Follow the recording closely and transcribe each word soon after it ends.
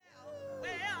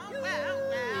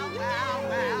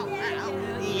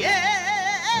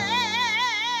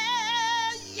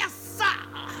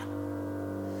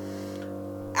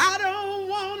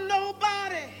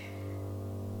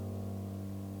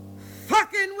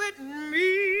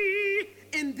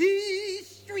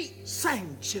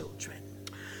Sing, children.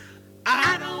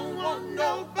 I don't want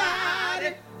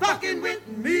nobody fucking with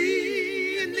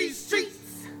me in these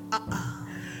streets. I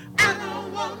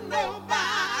don't want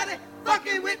nobody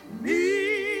fucking with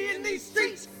me in these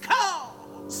streets.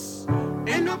 Cause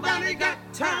ain't nobody got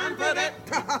time for that.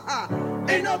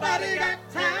 Ain't nobody got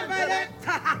time for that.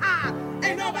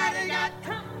 Ain't nobody got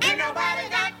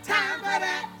time for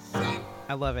that.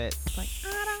 I love it. It's like,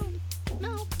 I don't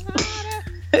know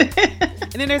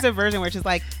and then there's a version where she's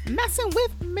like, messing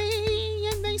with me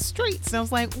in these streets. And I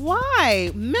was like, why?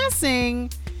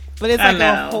 Messing? But it's like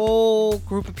a whole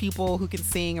group of people who can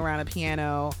sing around a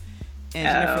piano. And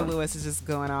Jennifer Lewis is just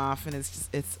going off. And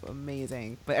it's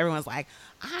amazing. But everyone's like,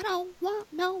 I don't want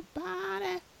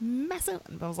nobody messing.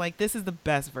 I was like, this is the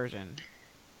best version.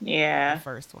 Yeah. The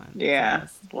first one. Yeah.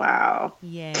 Wow.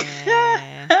 Yeah.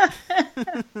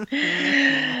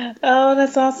 Oh,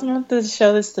 that's awesome. I have to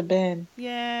show this to Ben.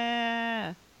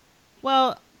 Yeah.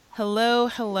 Well,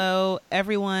 hello,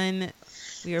 everyone.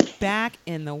 We are back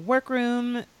in the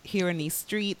workroom here in these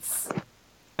streets.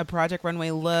 A Project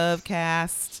Runway Love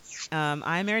cast. I'm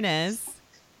Erinez.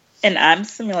 And I'm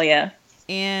Samelia.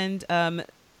 And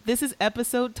this is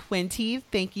episode 20.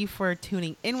 Thank you for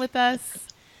tuning in with us.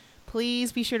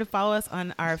 Please be sure to follow us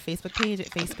on our Facebook page at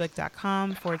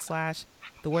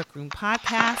facebook.com/The Workroom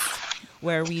Podcast,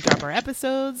 where we drop our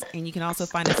episodes. And you can also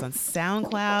find us on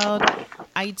SoundCloud,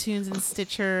 iTunes, and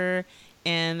Stitcher.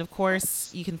 And of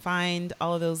course, you can find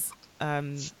all of those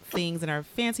things in our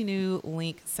fancy new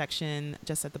link section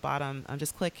just at the bottom.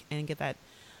 Just click and get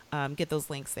those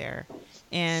links there.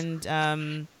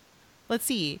 And let's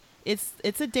see, it's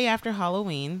a day after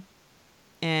Halloween.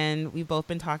 And we've both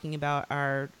been talking about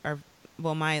my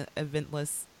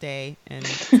eventless day and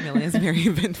Amelia's very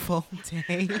eventful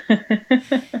day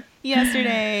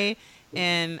yesterday.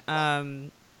 And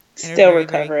still very,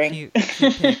 recovering. Very cute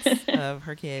pics of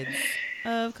her kids,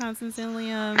 of Constance and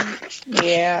Liam.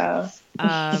 Yeah.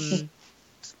 And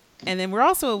then we're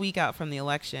also a week out from the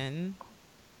election.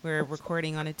 We're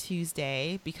recording on a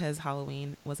Tuesday because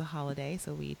Halloween was a holiday,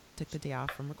 so we took the day off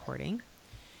from recording.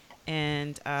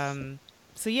 And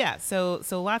So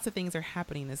lots of things are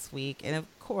happening this week. And of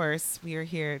course, we are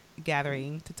here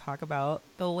gathering to talk about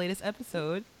the latest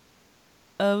episode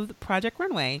of Project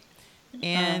Runway.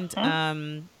 And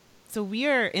so we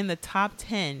are in the top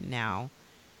 10 now.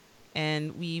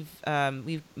 And we've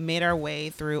made our way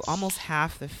through almost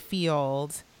half the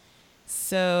field.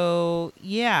 So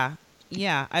yeah.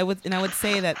 I would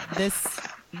say that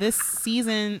this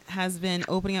season has been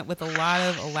opening up with a lot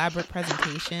of elaborate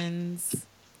presentations.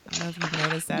 I don't know if you've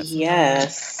noticed that.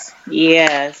 Yes.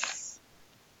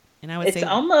 And I would say it's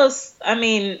almost,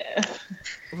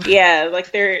 yeah,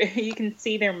 like you can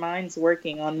see their minds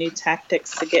working on new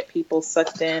tactics to get people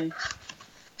sucked in.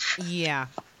 Yeah.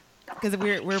 Because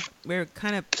we're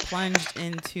kind of plunged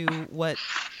into what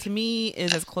to me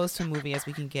is as close to a movie as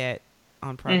we can get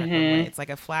on Project Runway. It's like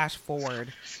a flash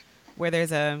forward where there's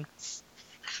they're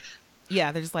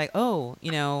just like,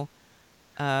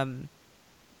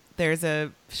 there's a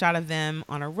shot of them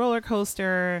on a roller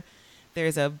coaster.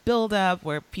 There's a build up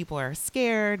where people are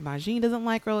scared. Majin doesn't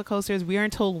like roller coasters. We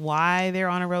aren't told why they're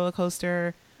on a roller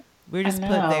coaster. We're just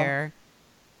put there.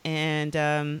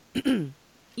 And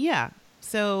yeah.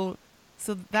 So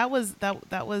that was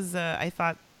I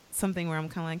thought something where I'm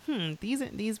kind of like, these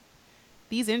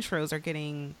intros are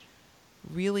getting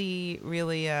really,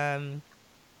 really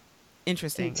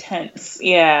interesting. Intense.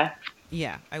 Yeah.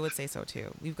 Yeah, I would say so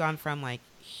too. We've gone from like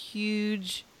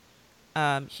huge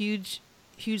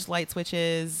light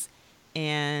switches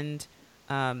and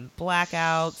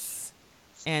blackouts,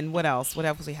 and what else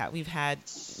we have? We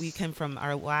come from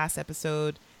our last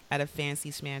episode at a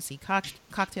fancy schmancy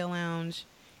cocktail lounge,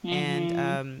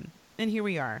 and here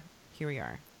we are.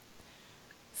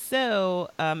 So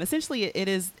essentially, it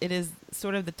is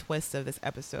sort of the twist of this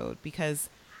episode, because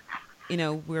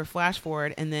we're flash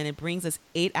forward, and then it brings us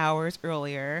 8 hours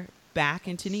earlier back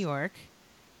into New York,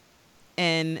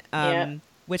 and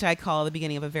which I call the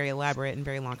beginning of a very elaborate and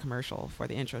very long commercial for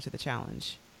the intro to the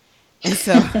challenge. And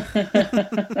so,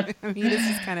 this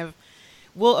is kind of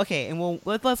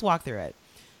let's walk through it.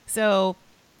 So,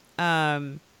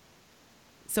 so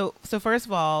first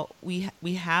of all, we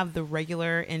have the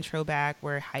regular intro back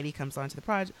where Heidi comes onto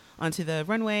the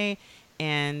runway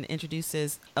and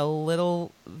introduces a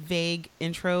little vague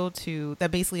intro that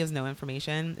basically has no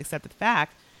information except the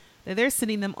fact that they're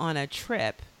sending them on a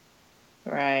trip.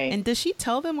 Right. And does she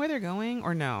tell them where they're going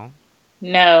or no?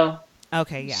 No.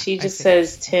 Okay, yeah. She just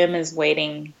says Tim is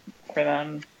waiting for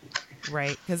them.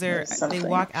 Right, because they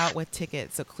walk out with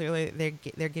tickets, so clearly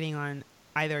they're getting on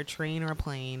either a train or a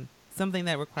plane something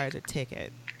that requires a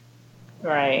ticket.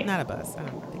 Right. Not a bus. I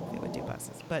don't think they would do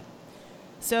buses. But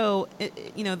so,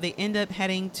 they end up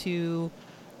heading to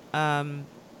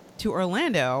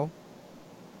Orlando,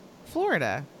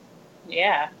 Florida.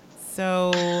 Yeah.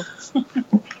 So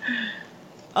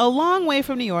a long way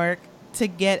from New York to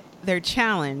get their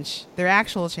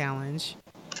actual challenge.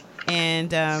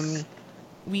 And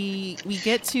we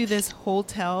get to this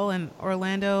hotel in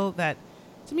Orlando that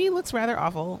to me looks rather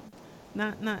awful.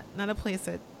 Not a place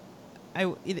that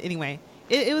anyway.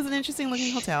 It was an interesting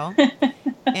looking hotel.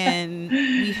 And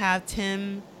we have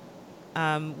Tim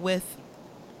with,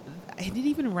 I didn't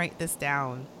even write this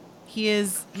down. He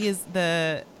is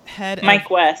the head Mike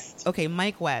West. Okay,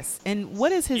 Mike West. And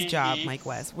what is his job, Mike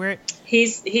West?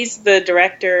 He's the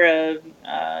director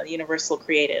of Universal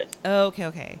Creative. Oh,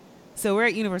 okay. So we're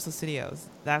at Universal Studios.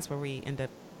 That's where we end up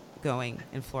going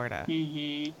in Florida.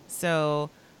 Mm-hmm. So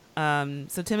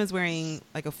Tim is wearing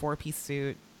like a 4-piece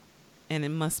suit, and it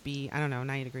must be, I don't know,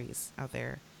 90 degrees out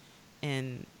there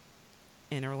in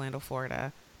Orlando,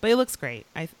 Florida. But it looks great.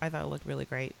 I thought it looked really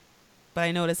great. But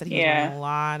I noticed that he's wearing a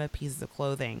lot of pieces of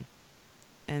clothing.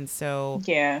 And so,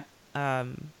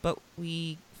 but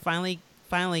we finally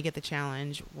get the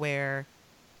challenge where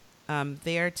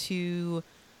they are to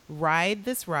ride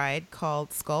this ride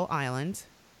called Skull Island,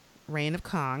 Reign of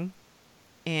Kong.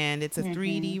 And it's a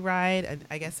 3D ride,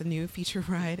 I guess a new feature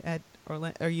ride at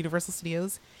Universal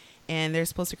Studios. And they're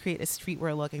supposed to create a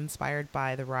streetwear look inspired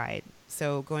by the ride.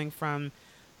 So going from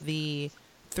the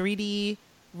 3D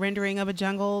rendering of a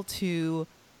jungle to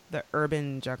the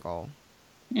urban jungle.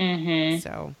 Mm-hmm.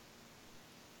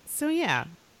 So yeah.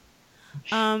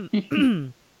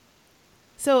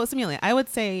 So Amelia, I would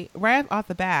say right off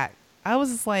the bat, I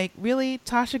was just like, really?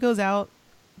 Tasha goes out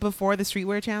before the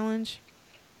streetwear challenge?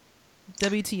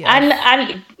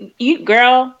 WTF? You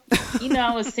girl,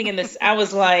 I was singing this. I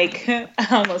was like, I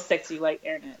almost texted you like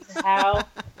Ernest. How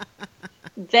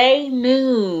they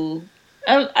knew.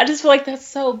 I just feel like that's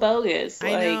so bogus.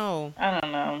 I know. I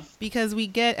don't know. Because we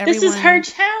get everyone. This is her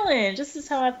challenge. This is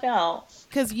how I felt.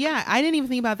 Because, I didn't even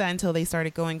think about that until they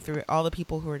started going through all the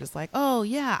people who were just like, oh,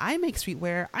 yeah, I make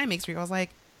streetwear. I was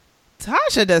like,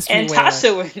 Tasha does streetwear. And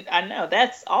Tasha, I know,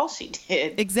 that's all she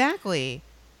did. Exactly.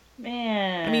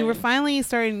 Man. I mean, we're finally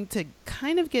starting to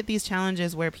kind of get these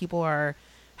challenges where people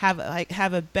have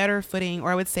a better footing,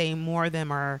 or I would say more of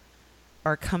them are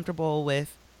comfortable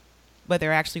with what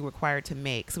they're actually required to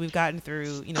make. So we've gotten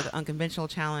through, the unconventional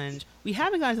challenge. We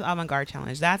haven't gotten to the avant-garde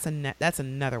challenge. That's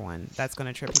another one that's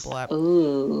going to trip people up.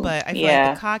 Ooh, but I feel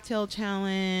like the cocktail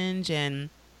challenge and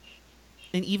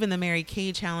even the Mary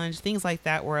Kay challenge, things like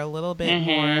that were a little bit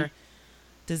more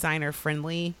designer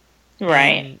friendly.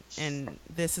 Right. And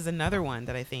this is another one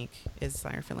that I think is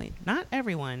designer friendly. Not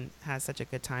everyone has such a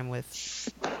good time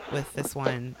with this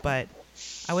one, but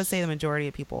I would say the majority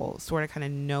of people sort of kind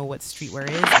of know what streetwear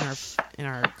is and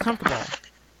are comfortable.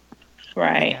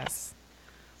 Right. Yes.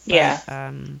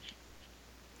 Yeah.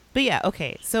 But yeah,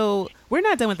 okay. So we're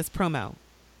not done with this promo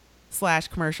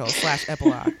 / commercial /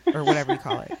 epilogue or whatever you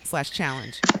call it /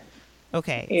 challenge.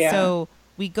 Okay. Yeah. So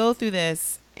we go through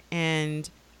this and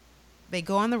they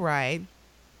go on the ride,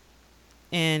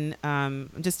 and I'm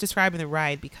just describing the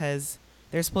ride because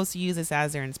they're supposed to use this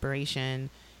as their inspiration.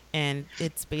 And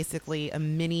it's basically a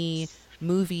mini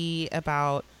movie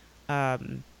about, I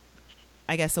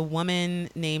guess, a woman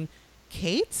named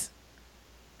Kate.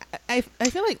 I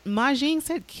feel like Ma Jing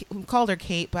called her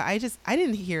Kate, but I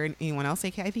didn't hear anyone else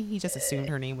say Kate. I think he just assumed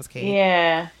her name was Kate.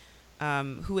 Yeah.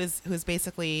 Who is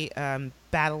basically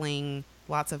battling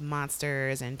lots of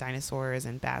monsters and dinosaurs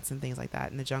and bats and things like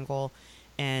that in the jungle.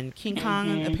 And King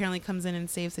Kong apparently comes in and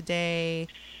saves the day.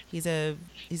 He's a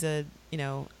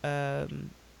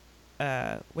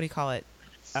what do you call it?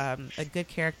 A good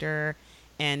character,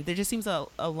 and there just seems a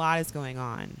lot is going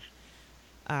on.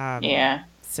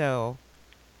 So,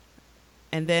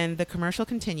 and then the commercial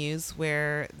continues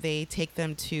where they take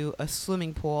them to a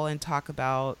swimming pool and talk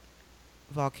about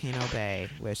Volcano Bay,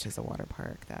 which is a water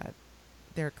park that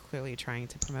they're clearly trying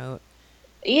to promote.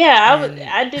 Yeah,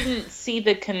 I didn't see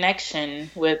the connection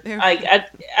with I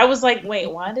was like, wait,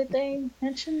 why did they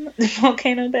mention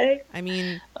Volcano Bay? I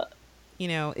mean,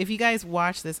 if you guys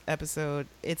watch this episode,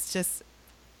 it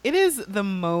is the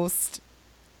most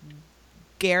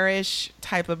garish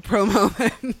type of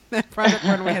promo that Project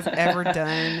Runway has ever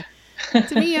done.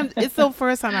 To me, it's the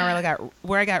first time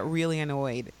I got really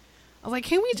annoyed. I was like,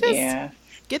 can we just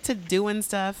get to doing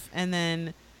stuff? And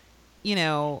then,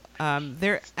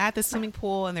 they're at the swimming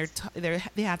pool and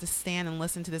they have to stand and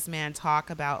listen to this man talk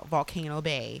about Volcano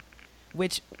Bay,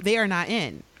 which they are not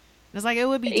in. It's like it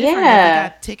would be different if you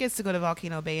got tickets to go to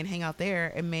Volcano Bay and hang out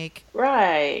there and make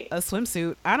right a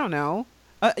swimsuit. I don't know.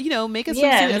 Make a swimsuit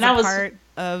as a part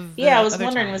of the I was other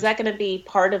wondering, challenge. was that going to be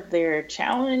part of their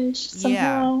challenge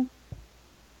somehow? Yeah.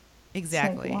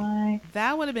 Exactly. Like, why?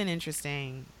 That would have been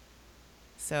interesting.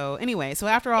 So anyway,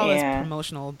 after all this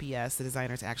promotional BS, the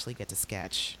designers actually get to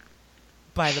sketch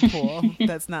by the pool.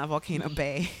 That's not Volcano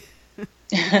Bay.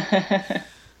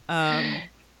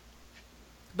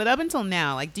 But up until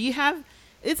now, like, do you have?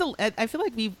 I feel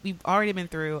like we've already been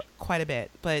through quite a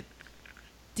bit. But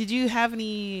did you have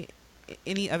any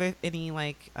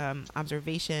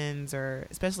observations, or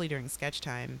especially during sketch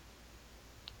time?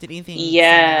 Did anything?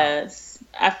 Yes,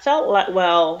 I felt like,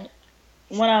 well,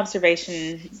 one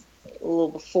observation a little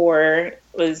before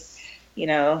was,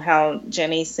 how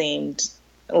Jenny seemed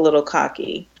a little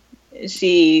cocky.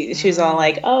 She was all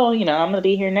like, oh, I'm going to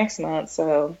be here next month.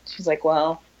 So she's like,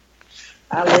 well,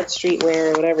 I live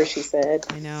streetwear or whatever she said.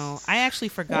 I know. I actually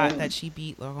forgot that she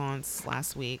beat Laurence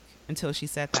last week until she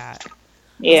said that.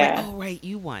 Yeah. I was like, oh, right.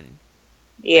 You won.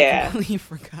 Yeah. I completely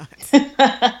forgot.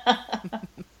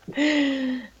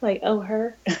 Like, oh,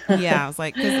 her? Yeah. I was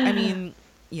like,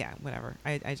 whatever.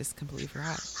 I just completely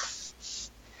forgot.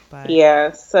 But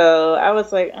yeah. So I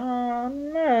was like, oh,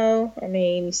 no. I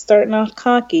mean, starting off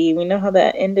cocky. We know how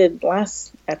that ended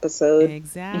last episode.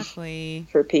 Exactly.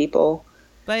 For people.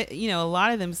 But, a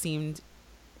lot of them seemed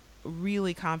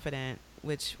really confident,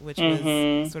 which was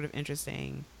sort of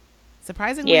interesting.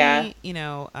 Surprisingly,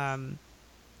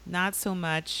 not so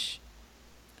much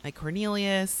like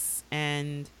Cornelius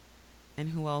and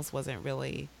who else wasn't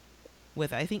really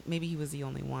with. I think maybe he was the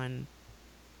only one.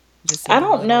 I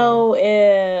don't know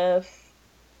if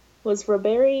was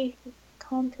Roberi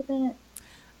confident.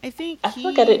 I think I feel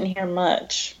like I didn't hear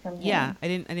much from him. Yeah, I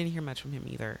didn't hear much from him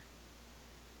either.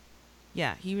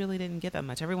 Yeah, he really didn't get that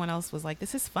much. Everyone else was like,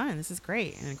 this is fun, this is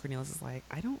great. And then Cornelius is like,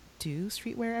 I don't do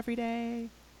streetwear every day.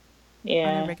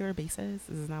 Yeah. On a regular basis.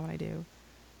 This is not what I do.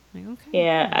 I'm like, okay.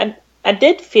 Yeah, I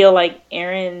did feel like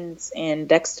Aaron's and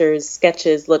Dexter's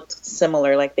sketches looked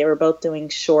similar. Like they were both doing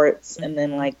shorts and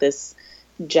then like this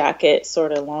jacket,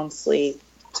 sort of long sleeve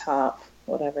top,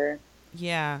 whatever.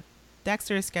 Yeah.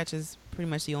 Dexter's sketch is pretty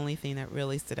much the only thing that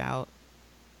really stood out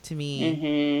to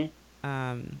me.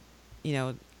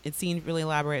 It seemed really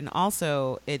elaborate, and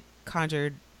also it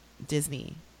conjured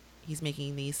Disney. He's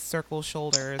making these circle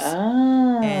shoulders.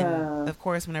 And of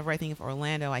course, whenever I think of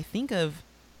Orlando, I think of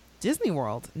Disney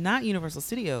World, not Universal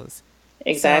Studios.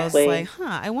 Exactly. So I was like,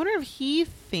 I wonder if he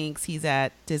thinks he's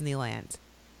at Disneyland.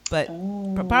 But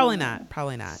probably not.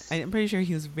 Probably not. I'm pretty sure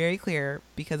he was very clear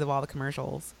because of all the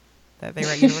commercials that they were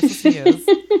at Universal Studios.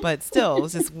 But still, it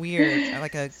was just weird.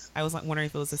 I was wondering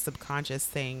if it was a subconscious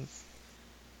thing.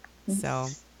 So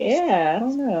yeah, I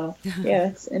don't know. Yeah,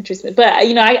 it's interesting. But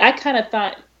I kind of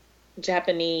thought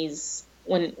Japanese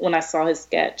when I saw his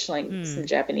sketch, like some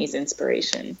Japanese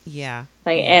inspiration. Yeah.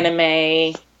 Like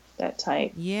anime, that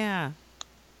type. Yeah.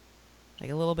 Like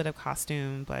a little bit of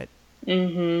costume, but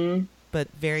but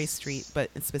very street, but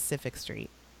specific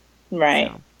street.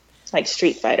 Right. So. Like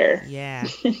Street Fighter. Yeah.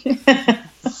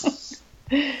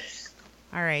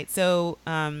 All right. So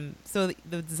the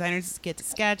designers get to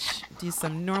sketch, do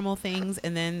some normal things,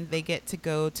 and then they get to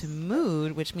go to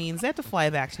Mood, which means they have to fly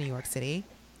back to New York City.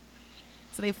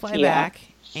 So they fly back,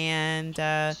 and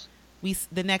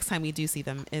the next time we do see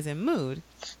them is in Mood.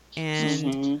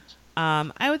 And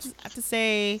I would just have to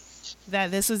say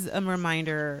that this is a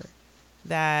reminder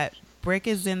that Brick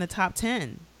is in the top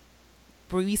 10.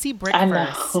 We see Brick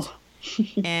first.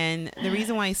 And the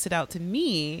reason why he stood out to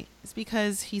me is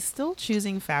because he's still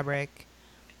choosing fabric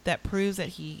that proves that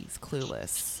he's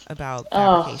clueless about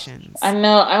fabrications. I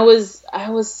know. I was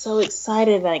so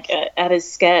excited at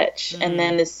his sketch, and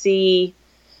then to see,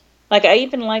 I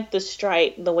even liked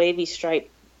the wavy stripe,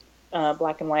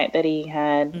 black and white that he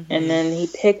had, and then he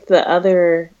picked the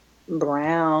other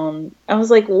brown. I was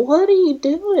like, "What are you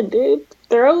doing, dude?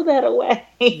 Throw that away."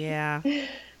 Yeah.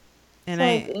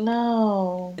 And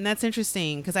no. And that's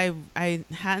interesting because I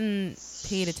hadn't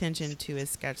paid attention to his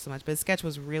sketch so much, but his sketch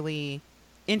was really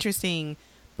interesting,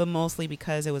 but mostly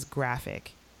because it was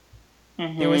graphic.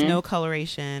 There was no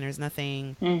coloration. There's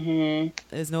nothing.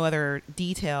 There's no other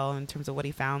detail in terms of what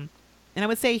he found. And I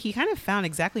would say he kind of found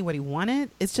exactly what he wanted.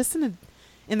 It's just in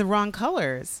the wrong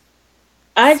colors.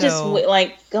 Just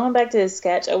going back to his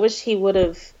sketch. I wish he would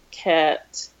have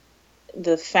kept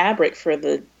the fabric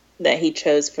that he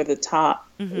chose for the top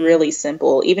really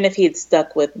simple, even if he had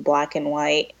stuck with black and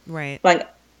white. Right.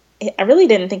 I really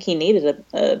didn't think he needed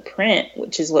a print,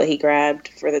 which is what he grabbed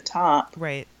for the top.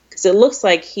 Right. Because it looks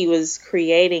like he was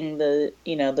creating the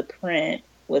print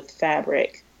with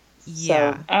fabric.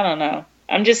 Yeah. So I don't know.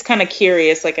 I'm just kind of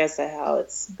curious, like I said, how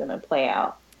it's gonna play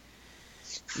out.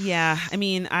 Yeah. I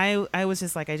mean, I was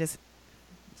just like, I just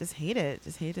hate it.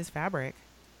 Just hate this fabric.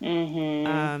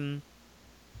 Mm-hmm.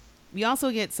 We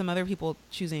also get some other people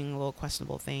choosing a little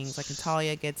questionable things. Like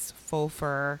Natalia gets faux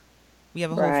fur. We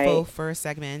have a whole Right. faux fur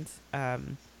segment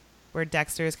where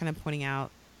Dexter is kind of pointing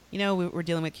out, we're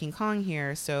dealing with King Kong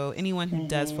here, so anyone who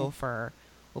does faux fur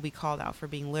will be called out for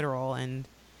being literal. And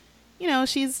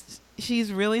she's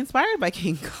really inspired by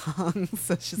King Kong,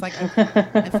 so she's like,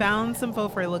 I found some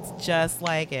faux fur that looks just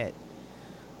like it.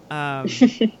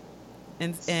 And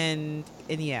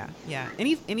yeah.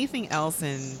 Anything else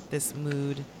in this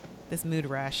mood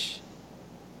rush?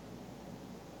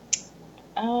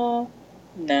 No.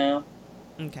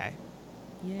 Okay.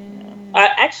 Yeah.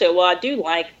 I do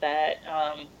like that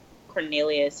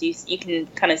Cornelius. You can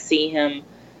kind of see him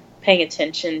paying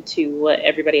attention to what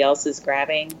everybody else is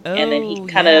grabbing, and then he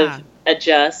kind of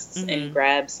adjusts and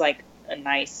grabs like a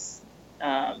nice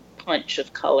punch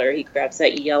of color. He grabs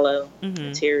that yellow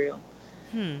material.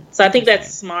 So I think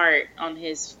that's smart on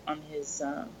his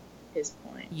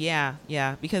point. Yeah,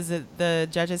 because the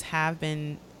judges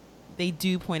they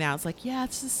do point out, it's like, yeah,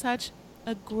 it's just such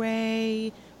a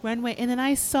gray runway, and then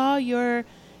I saw your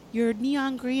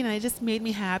neon green, and it just made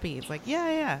me happy. It's like,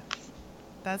 yeah,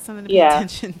 that's something to pay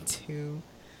attention to.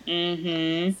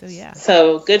 So yeah.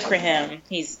 So good for him.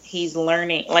 He's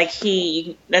learning. Like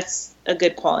that's a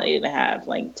good quality to have.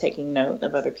 Like taking note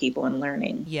of other people and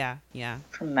learning. Yeah.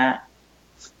 From that.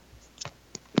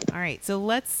 All right, so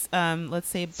let's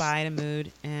say bye to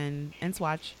Mood and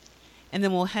Swatch, and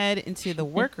then we'll head into the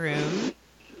workroom.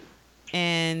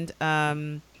 And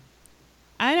I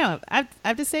don't know. I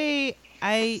have to say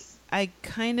I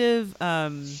kind of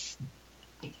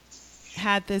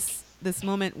had this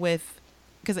moment with,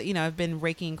 because I've been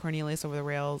raking Cornelius over the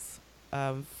rails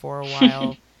for a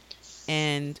while,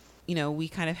 and we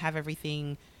kind of have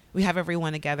everything. We have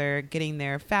everyone together getting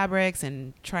their fabrics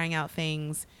and trying out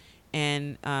things.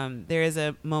 And there is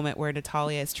a moment where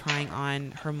Natalia is trying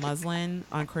on her muslin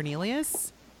on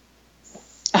Cornelius.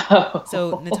 Oh.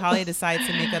 So Natalia decides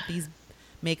to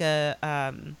make a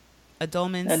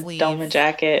dolman sleeve, dolman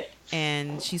jacket,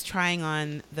 and she's trying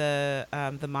on the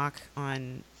mock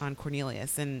on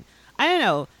Cornelius. And I don't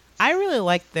know, I really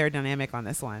liked their dynamic on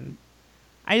this one.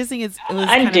 I just think it was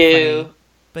kind of funny.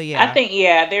 But yeah, I think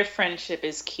their friendship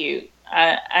is cute.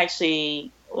 I actually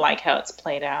like how it's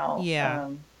played out.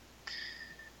 Yeah.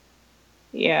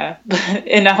 Yeah,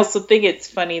 and I also think it's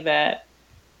funny that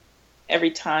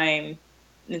every time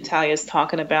Natalia's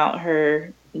talking about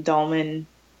her dolman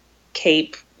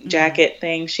cape jacket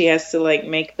thing, she has to like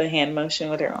make the hand motion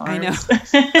with her arms. I know.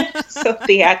 So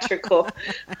theatrical.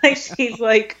 Like she's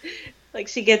like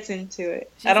she gets into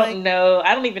it. I don't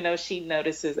even know if she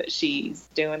notices that she's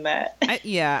doing that. I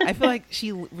feel like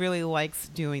she really likes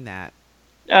doing that.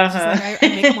 Uh-huh. She's like, I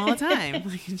make them all the time.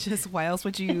 Like, just why else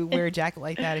would you wear a jacket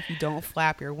like that if you don't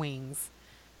flap your wings?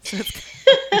 So it's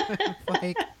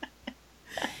like,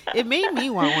 it made me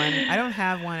want one. I don't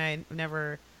have one.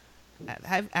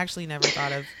 I've actually never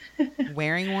thought of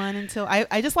wearing one until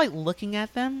I just like looking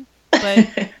at them.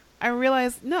 But I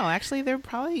realized, no, actually they're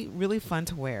probably really fun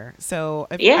to wear. So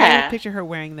I picture her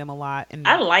wearing them a lot. And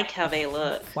I like how they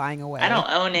look. Flying away. I don't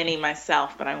own any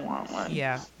myself, but I want one.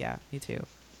 Yeah, me too.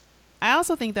 I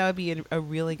also think that would be a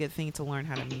really good thing to learn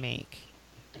how to make.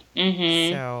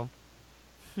 So,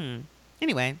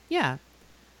 anyway, yeah.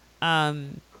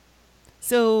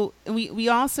 So we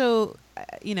also,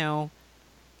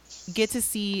 get to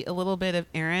see a little bit of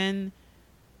Erin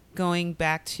going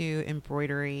back to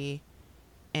embroidery,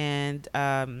 and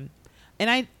I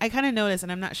kind of noticed,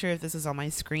 and I'm not sure if this is on my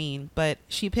screen, but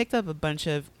she picked up a bunch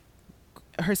of,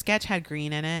 her sketch had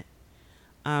green in it,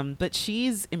 but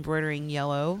she's embroidering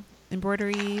yellow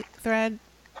embroidery thread.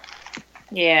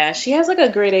 Yeah, she has like a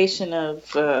gradation of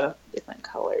different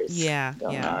colors.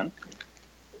 Going on.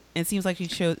 And it seems like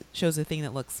she shows a thing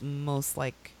that looks most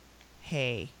like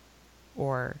hay,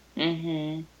 or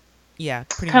pretty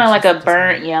kind of like a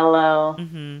burnt yellow.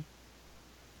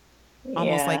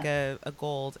 Almost like a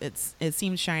gold. It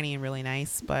seems shiny and really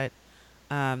nice, but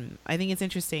I think it's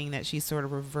interesting that she's sort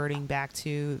of reverting back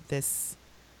to this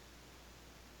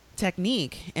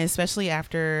technique, and especially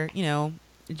after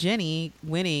Jenny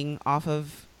winning off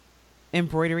of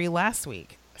embroidery last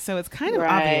week. So it's kind of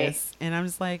obvious, and I'm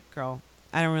just like, girl,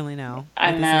 I don't really know.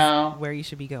 I know this is where you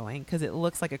should be going, because it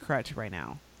looks like a crutch right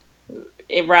now.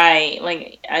 Right.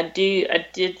 Like I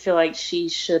did feel like she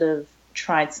should have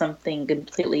tried something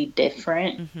completely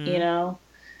different.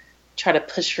 Try to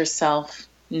push herself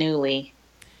newly.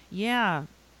 Yeah.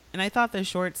 And I thought the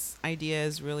shorts idea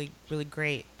is really, really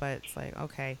great, but it's like,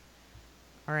 okay,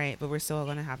 all right, but we're still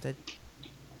going to have to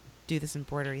do this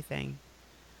embroidery thing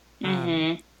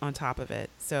on top of it.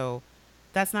 So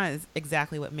that's not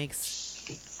exactly what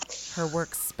makes her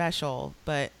work special,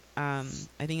 but I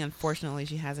think unfortunately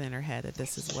she has it in her head that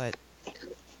this is what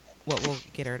will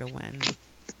get her to win.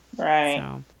 Right.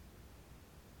 So,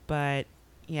 but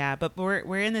yeah, but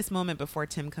we're in this moment before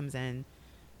Tim comes in,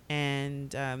 and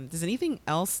does anything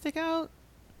else stick out?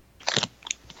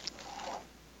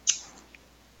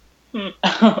 Trying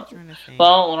to think.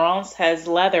 Well, Laurence has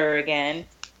leather again.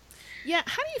 Yeah,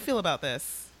 how do you feel about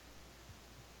this?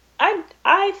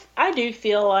 I do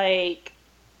feel like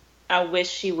I wish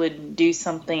she would do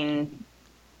something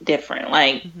different,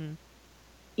 like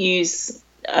use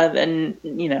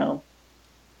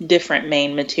different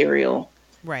main material.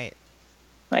 Right.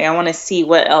 Like, I want to see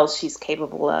what else she's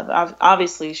capable of.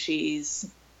 Obviously, she's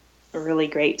a really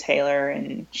great tailor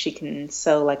and she can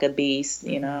sew like a beast,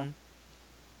 you know.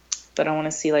 But I want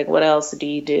to see, like, what else do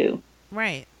you do?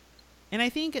 Right. And I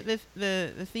think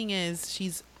the thing is,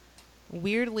 she's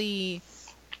weirdly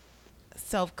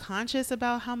self-conscious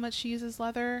about how much she uses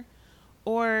leather,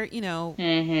 or, you know,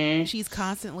 she's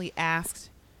constantly asked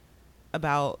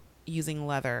about using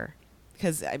leather,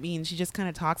 because I mean, she just kind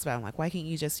of talks about it. I'm like, why can't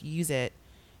you just use it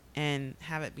and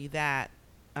have it be that,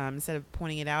 instead of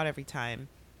pointing it out every time?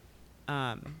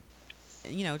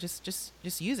 You know, just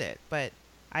use it. But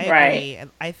I agree.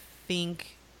 I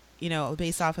think, you know,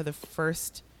 based off of the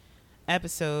first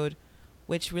episode,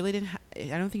 which really didn't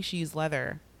I don't think she used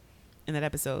leather in that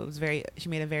episode. It was she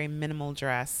made a very minimal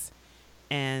dress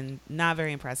and not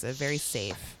very impressive, very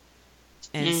safe.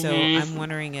 And so I'm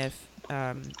wondering if,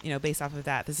 you know, based off of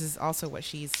that, this is also what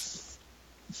she's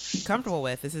comfortable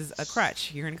with. This is a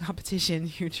crutch. You're in a competition.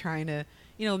 You're trying to,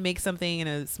 you know, make something in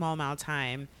a small amount of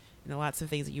time. And lots of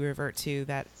things that you revert to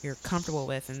that you're comfortable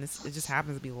with. And it just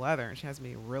happens to be leather. And she has to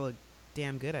be really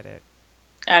damn good at it.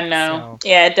 I know. So.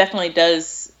 Yeah, it definitely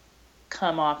does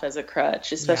come off as a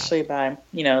crutch, especially by,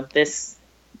 you know,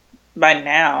 by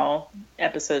now,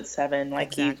 episode 7, like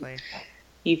exactly.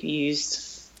 You've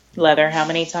used leather how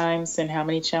many times and how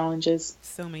many challenges?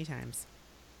 So many times.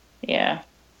 Yeah.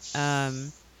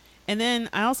 And then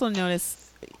I also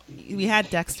noticed we had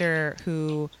Dexter,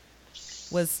 who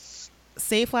was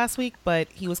safe last week, but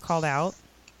he was called out,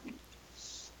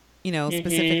 you know,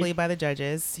 specifically by the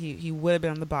judges. He would have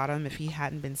been on the bottom if he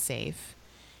hadn't been safe.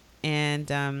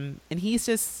 And he's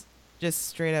just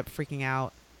straight up freaking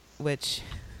out, which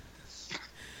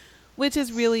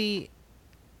is really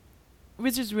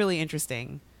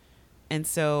interesting. And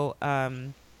so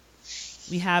I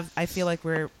feel like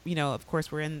we're, you know, of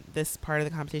course we're in this part of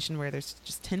the competition where there's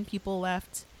just 10 people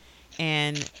left,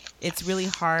 and it's really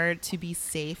hard to be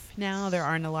safe now. There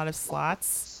aren't a lot of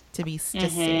slots to be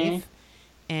just safe.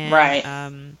 And right.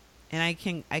 And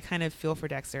I kind of feel for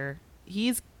Dexter.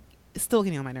 He's still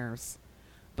getting on my nerves,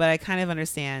 but I kind of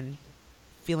understand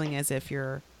feeling as if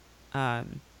you're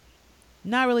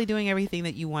not really doing everything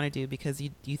that you want to do because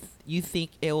you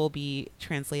think it will be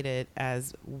translated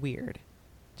as weird,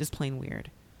 just plain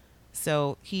weird.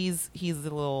 So he's a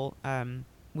little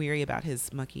weary about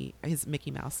his Mickey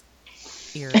Mouse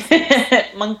ears.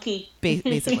 Monkey.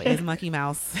 Basically, his Monkey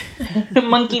Mouse.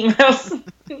 Monkey Mouse.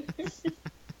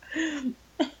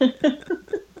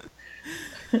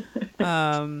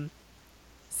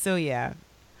 So yeah.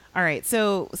 All right.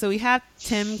 So we have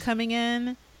Tim coming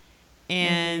in,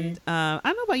 and I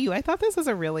don't know about you. I thought this was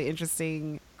a really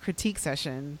interesting critique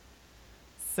session.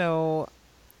 So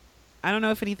I don't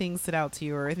know if anything stood out to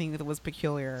you or anything that was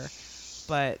peculiar,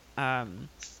 but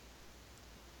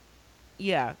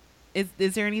yeah.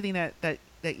 Is there anything that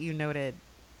you noted?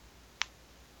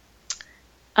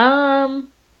 Well,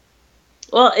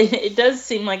 it does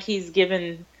seem like he's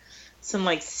given some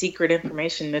like secret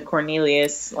information to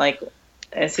Cornelius, like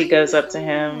as he goes up to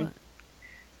him.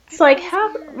 It's like,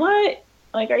 what?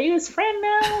 Like, are you his friend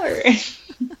now? Or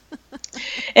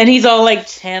and he's all like,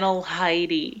 channel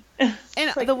Heidi. And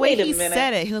like, the way he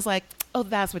said it, he was like, oh,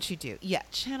 that's what you do. Yeah,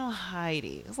 channel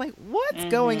Heidi. It's like, what's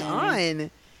going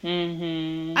on? I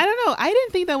don't know. I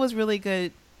didn't think that was really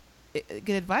good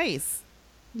advice.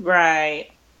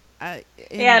 Right.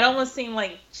 Yeah, it almost seemed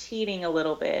like cheating a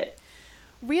little bit.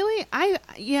 Really?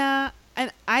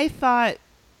 And I thought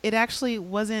it actually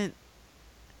wasn't.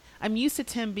 I'm used to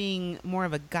Tim being more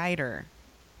of a guider.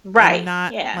 Right.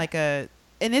 Not like a.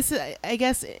 And this, I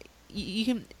guess, you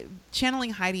can.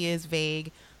 Channeling Heidi is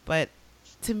vague, but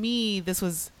to me, this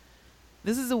is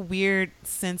a weird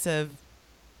sense of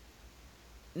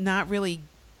not really.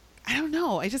 I don't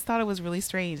know. I just thought it was really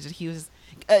strange that he was,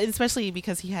 especially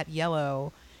because he had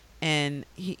yellow, and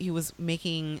he was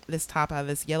making this top out of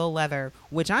this yellow leather,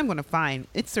 which I'm going to find.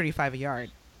 It's $35 a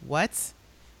yard. What?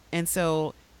 And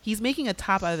so he's making a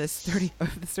top out of this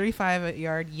 35 a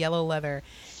yard yellow leather,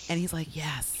 and he's like,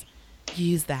 yes,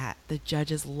 use that. The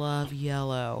judges love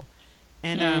yellow.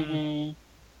 And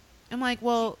I'm like,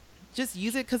 well, just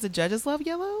use it because the judges love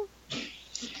yellow?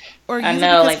 Or use I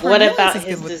know, like, what Cornelius about is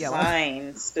his good with yellow?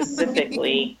 design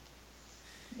specifically?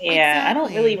 Yeah, I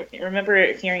don't really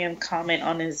remember hearing him comment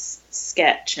on his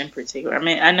sketch in particular. I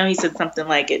mean, I know he said something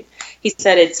like it. He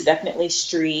said it's definitely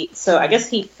street. So I guess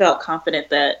he felt confident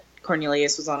that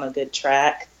Cornelius was on a good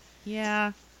track.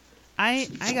 Yeah. I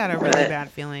got a really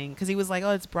bad feeling because he was like,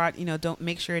 oh, it's broad, don't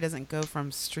make sure it doesn't go from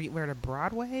streetwear to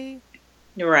Broadway.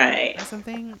 Right. Or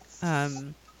something.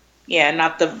 Yeah,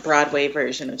 not the Broadway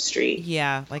version of street.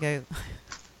 Yeah, like I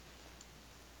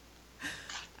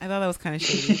thought that was kind of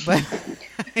shady, but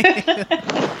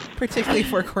particularly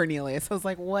for Cornelius, I was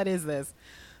like, "What is this?"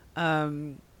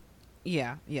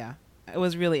 Yeah, it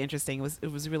was really interesting.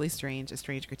 It was really strange, a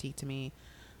strange critique to me.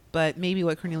 But maybe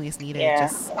what Cornelius needed,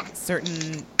 just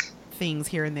certain things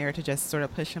here and there to just sort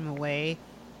of push him away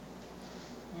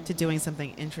to doing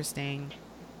something interesting.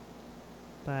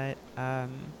 But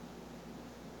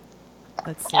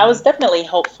let's see. I was definitely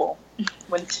hopeful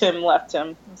when Tim left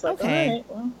him. I was like, okay. all right,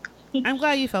 well. I'm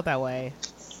glad you felt that way.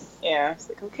 Yeah, it's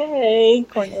like, okay,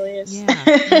 Cornelius.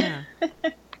 Yeah.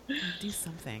 Do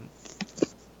something.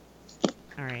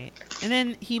 All right. And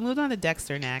then he moved on to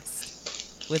Dexter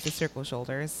next with the circle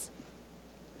shoulders.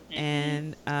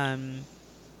 And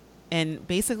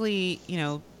basically,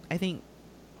 I think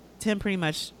Tim pretty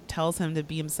much tells him to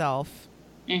be himself.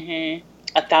 1,000%.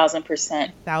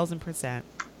 1,000%.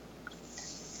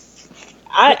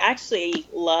 I actually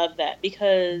love that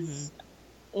because,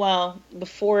 well,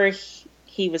 before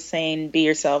he was saying be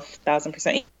yourself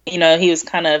 1,000%, he was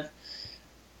kind of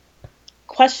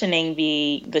questioning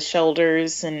the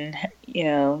shoulders and,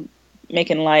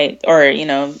 making light or,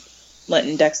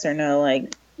 letting Dexter know,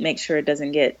 like, make sure it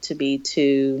doesn't get to be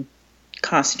too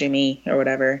costumey or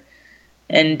whatever.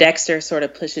 And Dexter sort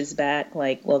of pushes back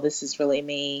like, well, this is really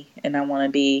me and I'm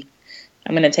going to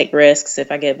take risks.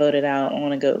 If I get voted out, I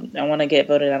want to get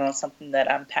voted out on something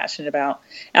that I'm passionate about.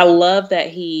 I love that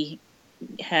he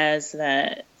has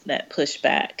that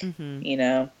pushback,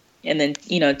 and then,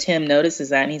 Tim notices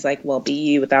that and he's like, well, be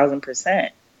you 1,000%.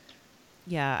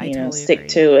 Yeah. I totally stick agree.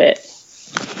 to it.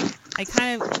 I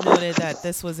kind of noted that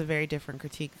this was a very different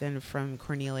critique than from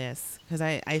Cornelius. Cause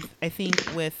I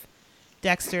think with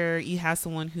Dexter, you have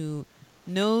someone who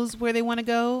knows where they want to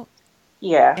go.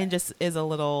 Yeah. And just is a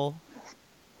little,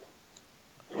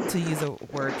 to use a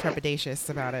word, trepidatious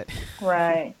about it.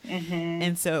 Right.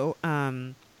 And so,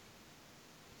 and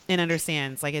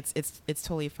understands, like, it's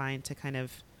totally fine to kind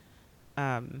of,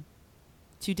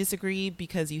 to disagree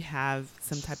because you have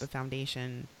some type of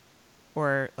foundation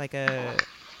or like a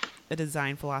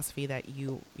design philosophy that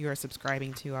you're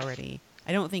subscribing to already.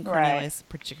 I don't think Cornelius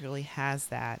particularly has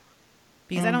that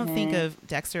because I don't think of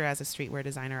Dexter as a streetwear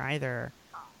designer either.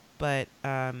 But,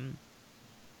 but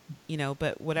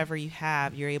whatever you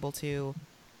have, you're able to.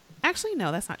 Actually,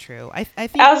 no, that's not true. I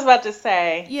think I was about to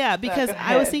say. Yeah, because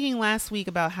I was thinking last week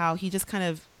about how he just kind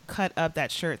of cut up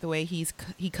that shirt the way he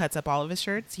cuts up all of his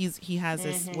shirts. He has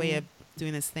this way of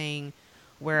doing this thing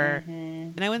where,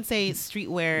 and I wouldn't say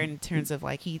streetwear in terms of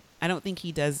like I don't think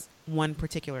he does one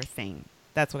particular thing.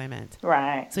 That's what I meant.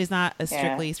 Right. So he's not a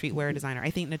strictly streetwear designer. I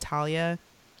think Natalia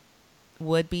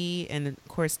would be, and of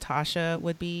course Tasha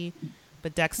would be,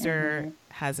 but Dexter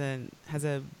has a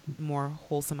more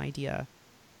wholesome idea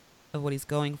of what he's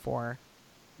going for.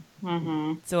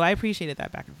 So I appreciated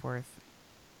that back and forth.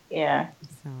 Yeah.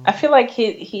 So. I feel like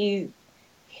his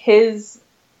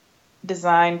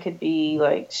design could be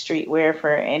like streetwear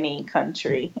for any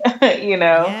country,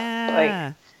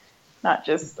 like not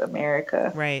just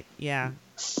America. Right. Yeah.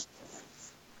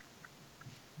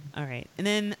 All right. And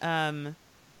then,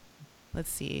 let's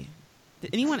see.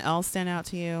 Did anyone else stand out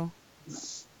to you?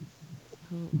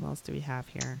 Who else do we have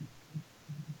here?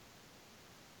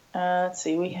 Let's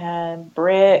see. We had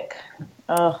Brick.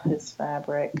 Oh, his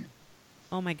fabric.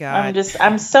 Oh my God.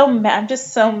 I'm so mad. I'm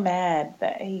just so mad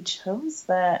that he chose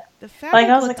that. The fabric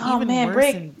I was like, oh man,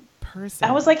 Brick. In person.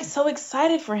 I was like so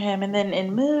excited for him, and then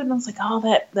in Mood, I was like, oh,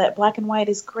 that black and white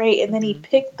is great. And then he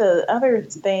picked the other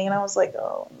thing, and I was like,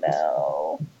 oh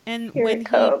no. And Here when it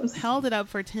comes. he held it up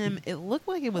for Tim, it looked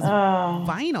like it was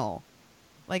vinyl,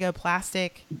 like a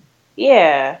plastic.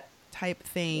 Yeah. Type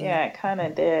thing. Yeah, it kind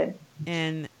of did.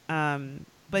 And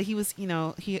but he was,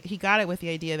 he got it with the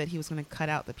idea that he was going to cut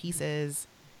out the pieces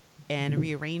and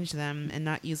rearrange them and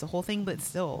not use the whole thing, but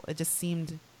still, it just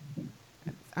seemed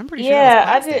I'm pretty sure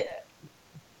that was plastic.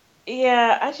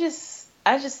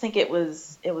 I just think it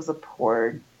was a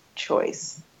poor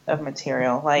choice of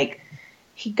material. Like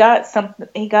he got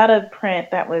a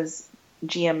print that was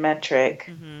geometric.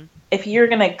 Mm-hmm. If you're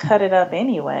gonna cut it up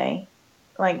anyway,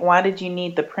 like why did you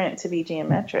need the print to be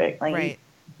geometric? Like right.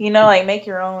 Like make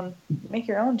your own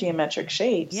geometric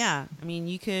shapes. Yeah, I mean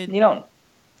you could. You don't.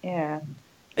 Yeah,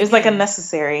 it was like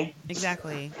unnecessary.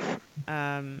 Exactly.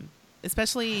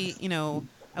 Especially,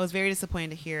 I was very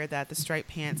disappointed to hear that the striped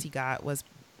pants he got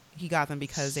them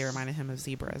because they reminded him of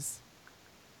zebras.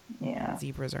 Yeah.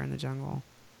 Zebras are in the jungle.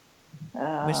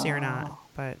 Which they're not,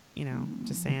 but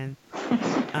just saying.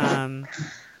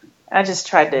 I just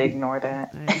tried to ignore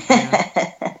that.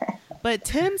 Yeah. But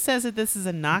Tim says that this is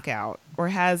a knockout, or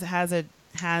has the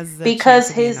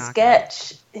because his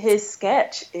sketch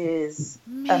is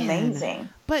amazing.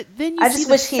 But then I just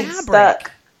wish he'd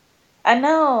stuck. I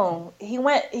know he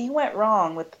went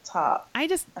wrong with the top. I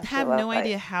just have no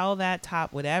idea how that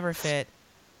top would ever fit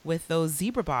with those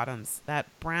zebra bottoms. That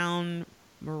brown,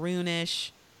 maroonish,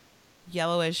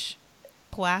 yellowish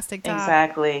plastic top.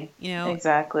 Exactly.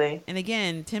 Exactly. And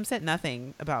again, Tim said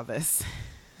nothing about this.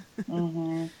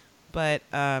 Mm-hmm. But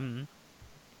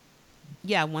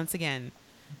yeah, once again,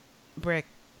 Brick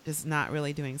is not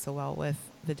really doing so well with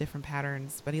the different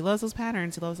patterns, but he loves those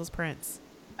patterns. He loves those prints.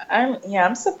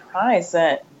 I'm surprised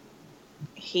that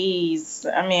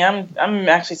I'm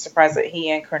actually surprised that he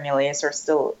and Cornelius are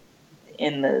still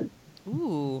in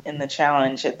the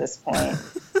challenge at this point.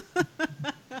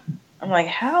 I'm like,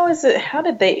 how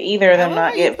did they either of them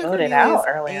not get voted out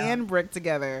early on? And Brick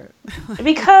together.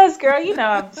 Because girl,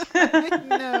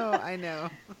 I know.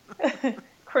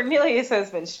 Cornelius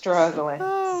has been struggling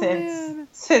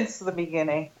since the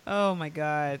beginning. Oh my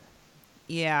god.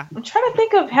 Yeah. I'm trying to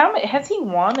think of how many has he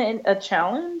won a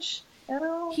challenge at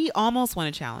all? He almost won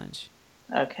a challenge.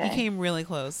 Okay. He came really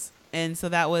close. And so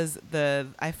that was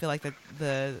I feel like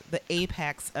the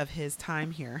apex of his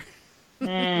time here.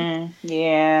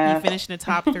 Yeah. He finished in the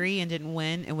top 3 and didn't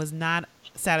win and was not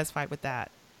satisfied with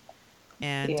that.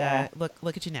 And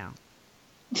look at you now.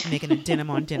 Making a denim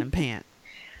on denim pant.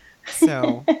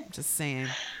 So, just saying.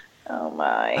 Oh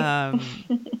my.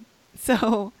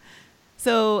 So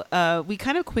we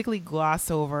kind of quickly gloss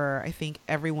over, I think,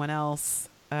 everyone else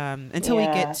until we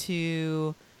get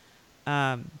to.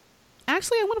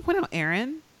 Actually, I want to point out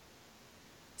Erin.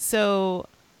 So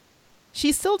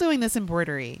she's still doing this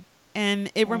embroidery,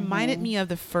 and it reminded me of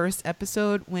the first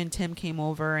episode when Tim came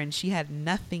over and she had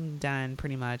nothing done,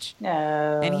 pretty much.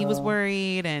 No. And he was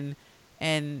worried, and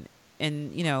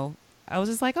I was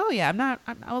just like, oh yeah,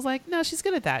 I was like, no, she's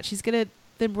good at that. She's good at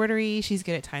the embroidery. She's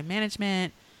good at time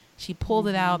management. She pulled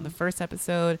it out in the first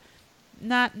episode.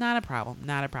 Not a problem.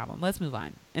 Not a problem. Let's move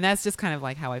on. And that's just kind of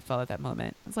like how I felt at that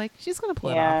moment. I was like, she's going to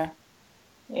pull it off.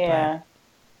 Yeah.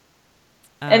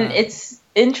 And it's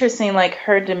interesting, like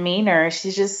her demeanor,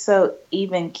 she's just so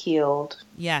even keeled.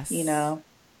 Yes. I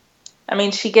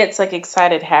mean, she gets like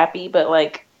excited, happy, but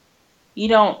like you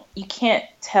can't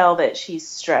tell that she's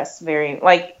stressed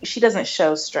she doesn't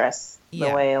show stress the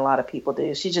way a lot of people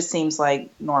do. She just seems like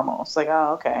normal. It's like,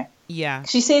 oh, okay. Yeah.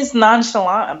 She seems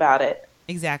nonchalant about it.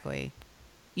 Exactly.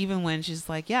 Even when she's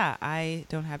like, yeah, I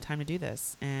don't have time to do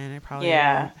this, and I probably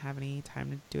won't have any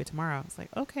time to do it tomorrow. It's like,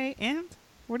 okay, and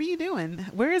what are you doing?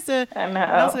 Where is the? I know.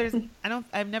 I don't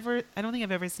think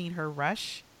I've ever seen her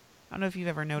rush. I don't know if you've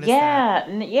ever noticed that.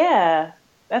 Yeah.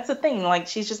 That's the thing. Like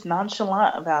she's just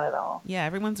nonchalant about it all. Yeah,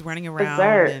 everyone's running around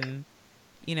and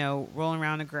rolling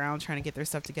around the ground trying to get their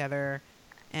stuff together,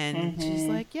 and she's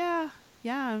like, yeah,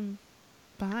 I'm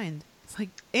behind. It's like,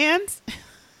 and.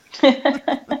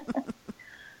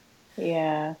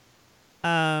 Yeah.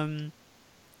 And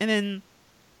then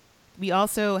we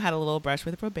also had a little brush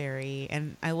with Roberi,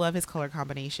 and I love his color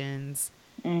combinations,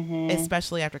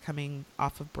 especially after coming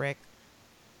off of Brick,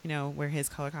 where his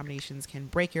color combinations can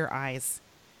break your eyes.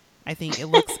 I think it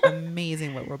looks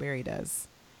amazing what Roberi does.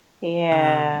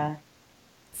 Yeah.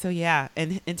 So yeah,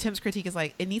 and Tim's critique is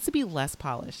like, it needs to be less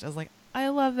polished. I was like, I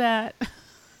love that.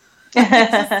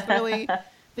 I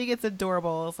think it's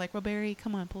adorable. It's like, Roberi,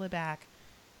 come on, pull it back.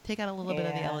 Take out a little bit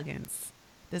of the elegance.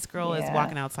 This girl is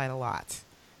walking outside a lot.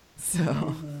 So.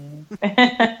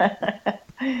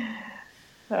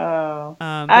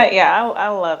 I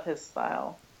love his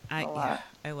style.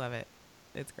 I love it.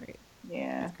 It's great.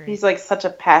 Yeah. It's great. He's like such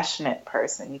a passionate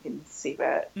person. You can see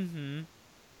that.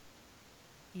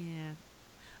 Yeah.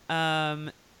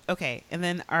 Okay. And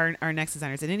then our next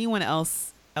designers. Did anyone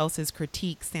else's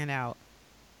critique stand out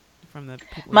from the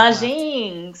people?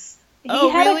 Majings. He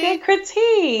had a good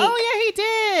critique. Oh, yeah, he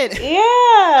did.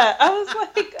 Yeah. I was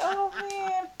like, oh,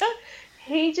 man.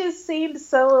 He just seemed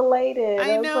so elated.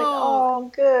 I was know. like,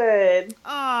 oh, good.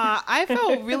 I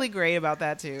felt really great about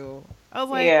that too. I was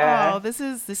like, Yeah. oh, this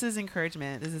is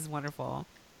encouragement. This is wonderful.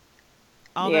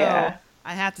 Although Yeah.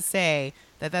 I have to say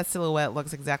that silhouette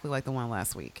looks exactly like the one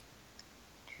last week.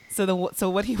 So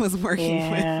what he was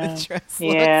working with the dress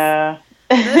looks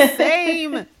the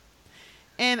same.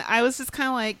 And I was just kind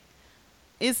of like,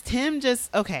 is Tim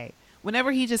just okay?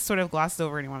 Whenever he just sort of glosses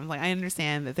over anyone, I'm like, I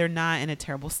understand that they're not in a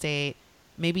terrible state.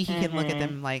 Maybe he can look at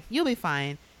them like, you'll be fine,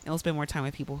 and he'll spend more time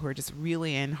with people who are just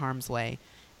really in harm's way.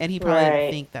 And he probably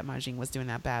didn't think that Majin was doing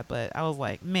that bad, but I was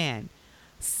like, man,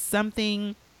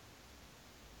 something.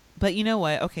 But you know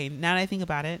what? Okay, now that I think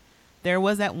about it, there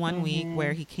was that one week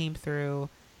where he came through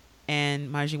and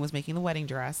Majin was making the wedding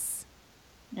dress.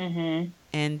 And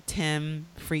Tim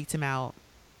freaked him out.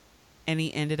 And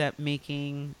he ended up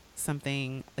making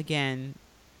something, again,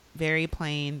 very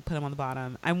plain, put him on the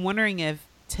bottom. I'm wondering if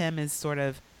Tim is sort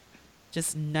of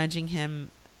just nudging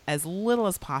him as little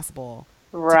as possible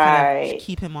to kind of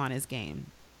keep him on his game.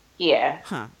 Yeah.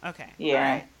 Huh. Okay. Yeah. All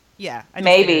right. Yeah. I just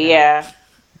maybe, yeah.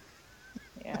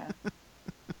 Yeah.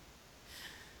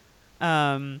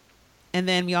 And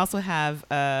then we also have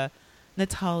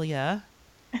Natalia.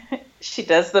 She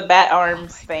does the bat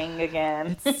arms thing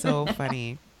again. It's so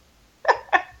funny.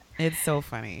 It's so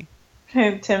funny.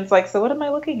 And Tim's like, so what am I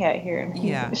looking at here?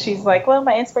 And she's like, well,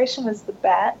 my inspiration was the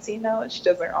bats, and she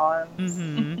does her arms.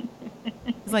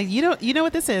 It's like, you know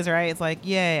what this is, right? It's like,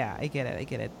 yeah, I get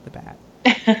it, the bat.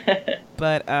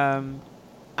 But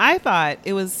I thought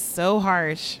it was so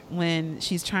harsh when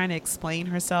she's trying to explain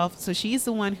herself. So she's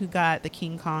the one who got the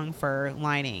King Kong fur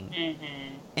lining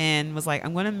and was like,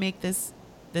 I'm going to make this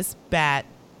bat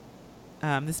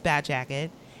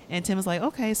jacket. And Tim was like,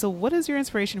 okay, so what is your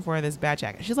inspiration for this bat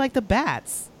jacket? She's like, the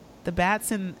bats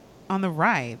on the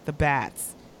right, the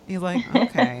bats. And he's like,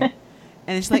 okay.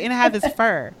 And she's like, and I have this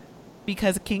fur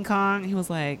because King Kong. He was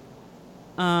like,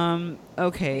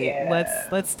 okay,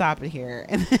 let's stop it here.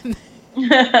 And then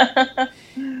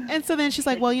and so then she's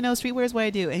like, well, streetwear is what I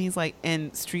do. And he's like,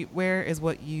 and streetwear is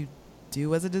what you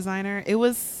do as a designer? It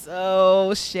was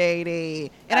so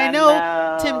shady. And I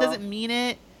know Tim doesn't mean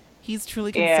it. He's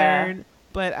truly concerned.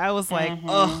 But I was like,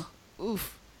 oh,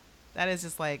 oof. That is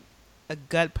just like a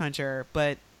gut puncher,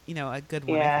 but, a good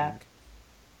one, I think.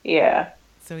 Yeah.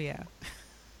 So, yeah.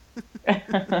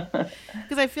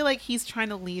 Because I feel like he's trying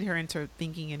to lead her into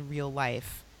thinking in real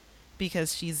life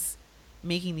because she's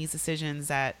making these decisions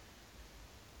that,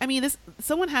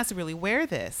 someone has to really wear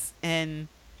this. And,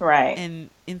 and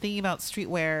in thinking about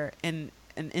streetwear and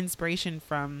an inspiration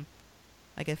from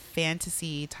like a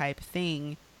fantasy type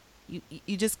thing,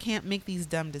 you just can't make these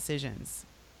dumb decisions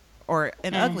or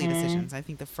ugly decisions. I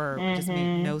think the fur just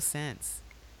made no sense.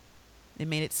 It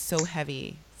made it so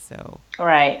heavy. So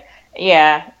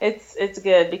yeah, it's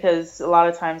good because a lot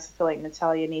of times I feel like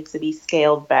Natalia needs to be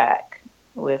scaled back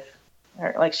with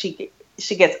her. Like she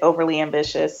gets overly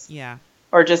ambitious. Yeah.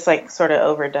 Or just like sort of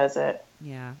overdoes it.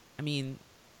 Yeah.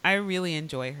 I really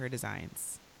enjoy her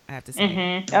designs. I have to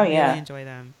say. I really enjoy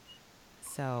them.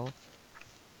 So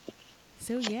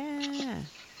yeah.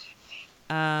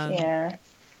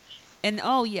 And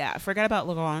I forgot about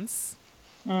Laurence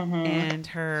and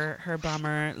her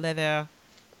bomber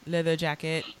leather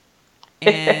jacket.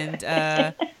 And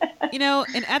and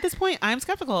at this point I'm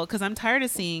skeptical because I'm tired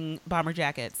of seeing bomber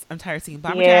jackets.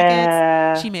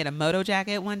 Jackets. She made a moto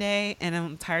jacket one day and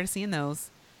I'm tired of seeing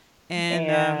those.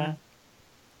 And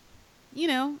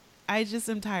I just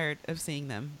am tired of seeing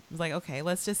them. I was like, okay,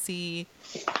 let's just see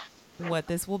what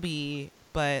this will be.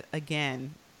 But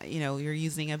again, you're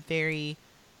using a very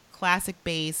classic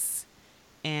base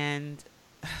and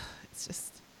it's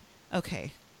just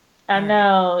okay. I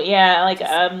know. Yeah. Like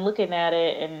I'm looking at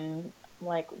it and I'm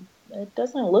like, it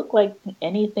doesn't look like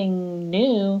anything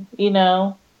new,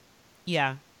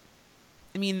 Yeah.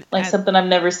 like something I've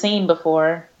never seen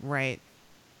before. Right.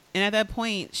 And at that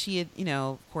point she had,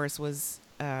 of course was,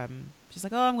 she's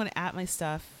like, oh, I'm going to add my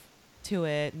stuff to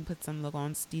it and put some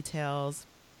Laurence details.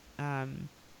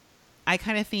 I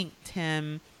kind of think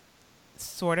Tim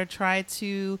sort of tried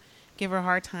to give her a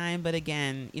hard time, but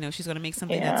again, she's going to make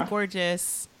something that's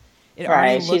gorgeous. It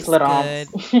already looks good.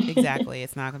 Exactly.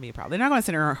 It's not going to be a problem. They're not going to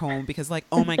send her home because like,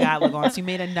 oh my God, Laurence, you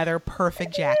made another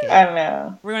perfect jacket. I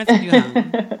know. We're going to send you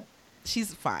home.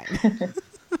 She's fine.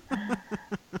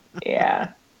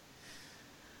 Yeah.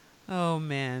 Oh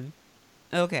man.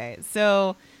 Okay.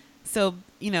 So,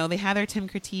 they had their Tim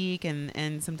critique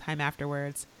and some time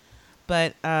afterwards.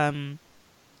 But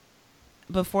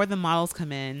before the models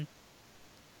come in,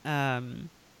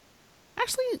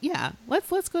 actually, yeah, let's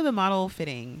go to the model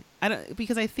fitting.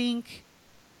 Because I think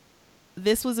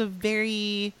this was a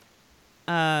very,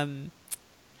 a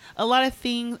lot of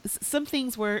things, some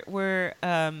things were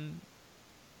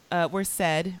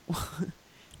said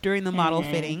during the model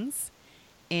fittings.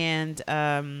 And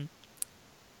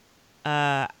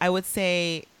I would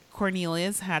say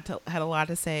Cornelius had a lot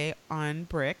to say on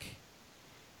Brick,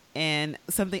 and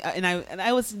something, and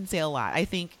I didn't say a lot. I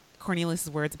think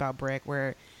Cornelius's words about Brick,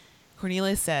 where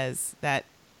Cornelius says that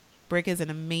Brick is an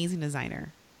amazing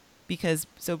designer, because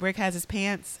Brick has his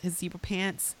pants, his zebra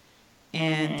pants,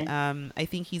 and I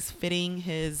think he's fitting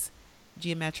his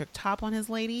geometric top on his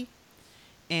lady,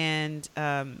 and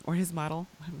or his model.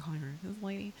 I'm calling her his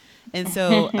lady, and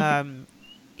so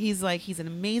he's an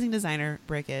amazing designer.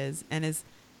 Brick is, and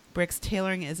Brick's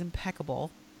tailoring is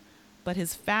impeccable, but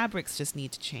his fabrics just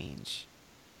need to change.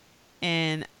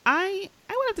 And I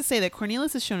would have to say that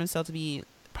Cornelius has shown himself to be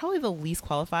probably the least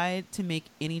qualified to make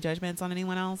any judgments on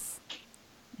anyone else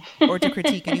or to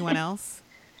critique anyone else,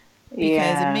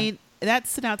 because that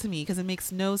stood out to me, because it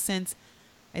makes no sense.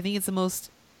 I think it's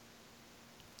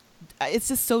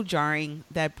just so jarring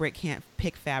that Brick can't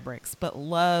pick fabrics, but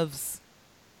loves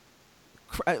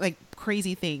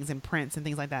crazy things and prints and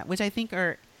things like that, which I think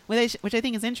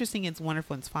is interesting. It's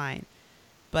wonderful. It's fine.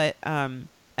 But I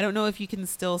don't know if you can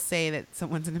still say that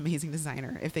someone's an amazing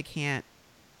designer if they can't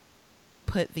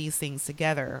put these things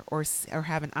together or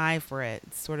have an eye for it.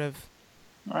 It's sort of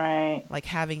right, like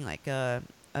having like a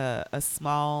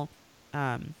small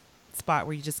spot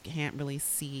where you just can't really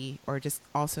see, or just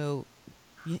also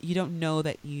you don't know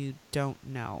that you don't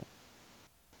know,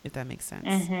 if that makes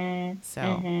sense. So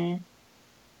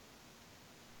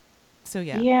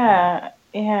yeah.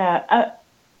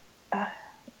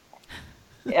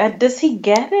 Does he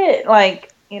get it?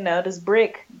 Does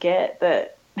Brick get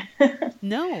that?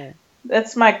 No.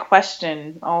 That's my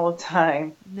question all the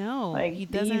time. No, he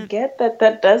doesn't. Do you get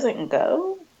that doesn't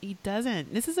go? He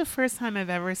doesn't. This is the first time I've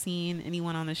ever seen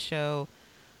anyone on the show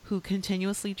who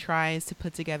continuously tries to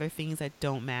put together things that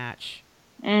don't match.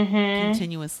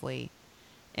 Continuously.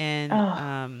 And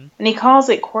and he calls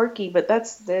it quirky, but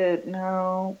that's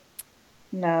no.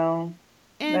 And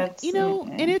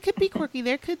and it could be quirky.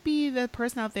 There could be the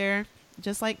person out there,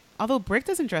 just like, although Brick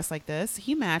doesn't dress like this,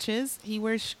 he matches. He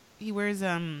wears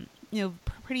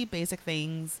pretty basic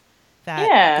things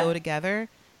that go together.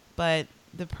 But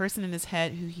the person in his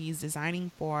head who he's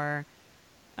designing for,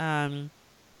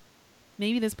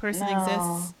 maybe this person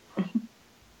exists,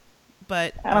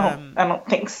 but I don't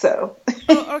think so.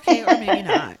 Okay, or maybe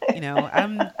not.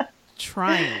 I'm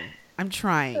trying,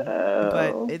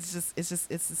 but it's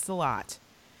just a lot.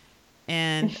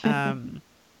 And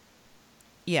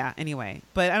anyway,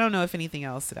 but I don't know if anything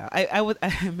else stood out. I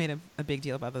made a big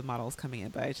deal about the models coming in,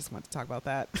 but I just want to talk about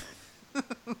that.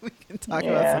 We can talk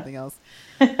about something else.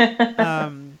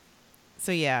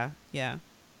 So yeah. I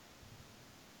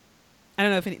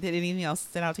don't know if did anything else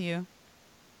stand out to you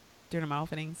during the model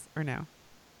fittings, or no?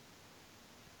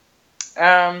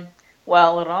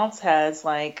 Well, Laurence has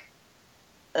like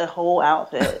a whole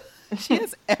outfit. She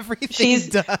has everything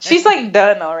done. She's like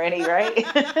done already, right?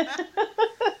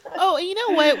 Oh, you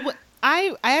know what?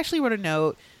 I actually wrote a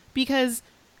note, because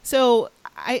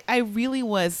I really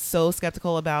was so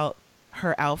skeptical about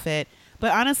her outfit,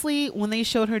 but honestly, when they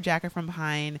showed her jacket from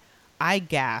behind, I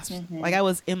gasped. Like, I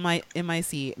was in my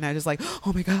seat, and I was just like,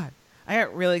 oh my God. I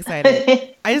got really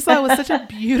excited. I just thought it was such a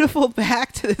beautiful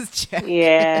back to this jacket.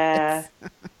 Yeah.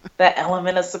 That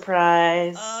element of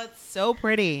surprise. Oh, it's so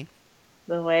pretty.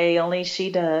 The way only she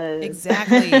does.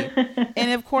 Exactly.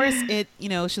 And of course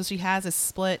she has a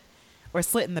slit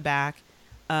in the back.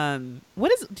 Do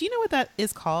you know what that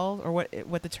is called, or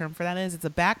what the term for that is? It's a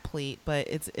back pleat, but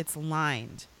it's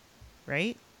lined,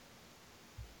 right?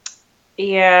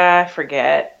 Yeah, I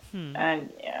forget. I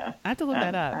have to look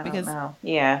that up, I because don't know.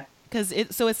 Yeah. Because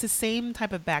it's the same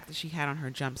type of back that she had on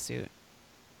her jumpsuit.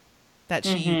 That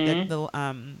she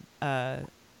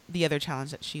the other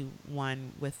challenge that she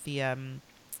won with the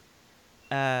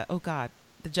the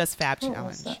Just Fab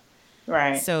challenge.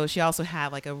 Right. So she also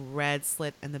had like a red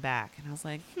slit in the back, and I was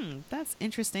like, that's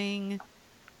interesting.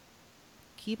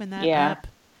 Keeping that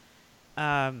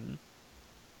up.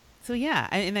 So yeah,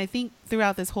 and I think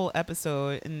throughout this whole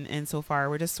episode and so far,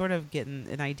 we're just sort of getting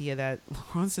an idea that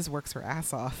Laurence just works her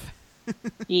ass off.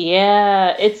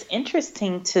 Yeah, it's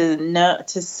interesting to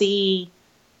see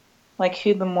like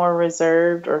who the more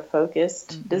reserved or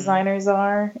focused designers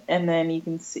are, and then you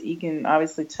can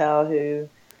obviously tell who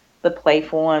the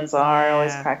playful ones are,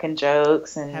 always cracking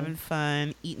jokes and having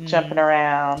fun, eating, jumping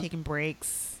around, taking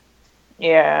breaks.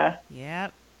 Yeah.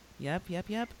 Yep.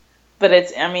 But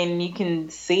you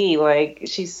can see like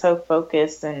she's so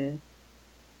focused, and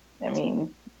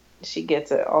she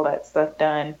gets it, all that stuff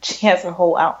done. She has a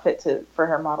whole outfit for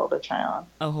her model to try on.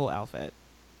 A whole outfit.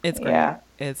 It's great. Yeah.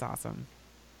 It's awesome.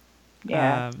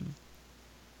 Yeah.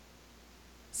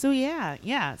 So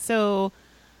yeah. So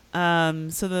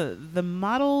the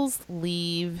models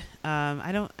leave.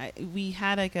 We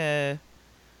had like a.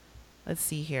 Let's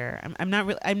see here.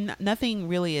 Nothing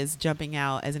really is jumping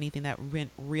out as anything that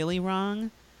went really wrong,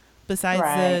 besides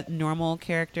the normal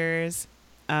characters.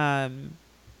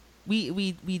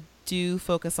 We do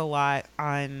focus a lot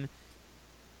on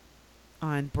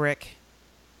Brick,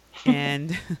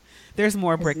 and there's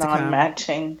more Brick to come.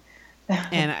 Non-matching.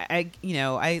 And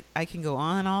I can go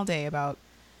on all day about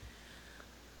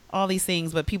all these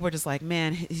things, but people are just like,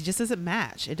 man, he just doesn't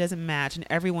match. It doesn't match, and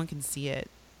everyone can see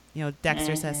it.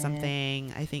 Dexter says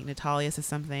something. I think Natalia says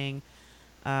something.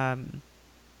 And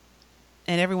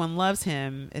everyone loves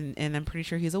him, and I'm pretty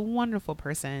sure he's a wonderful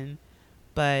person,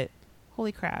 but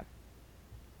holy crap,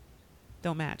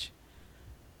 don't match.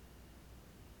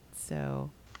 So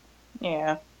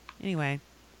yeah. Anyway,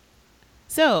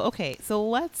 so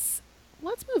let's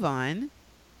move on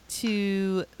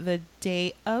to the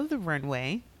day of the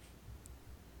runway.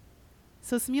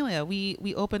 So Samilia,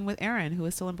 we open with Erin, who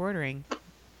is still embroidering.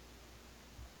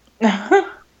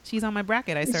 She's on my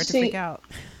bracket. I start to freak out.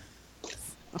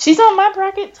 She's on my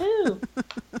bracket too.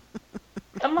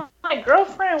 I'm like,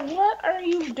 girlfriend, what are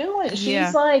you doing?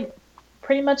 She's like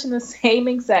pretty much in the same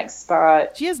exact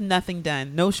spot. She has nothing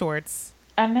done. No shorts.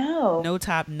 I know. No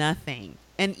top, nothing.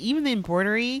 And even the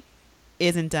embroidery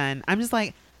isn't done. I'm just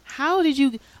like, how did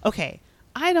you... Okay,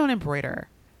 I don't embroider.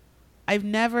 I've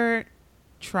never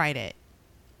tried it.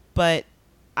 But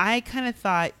I kind of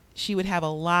thought she would have a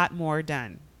lot more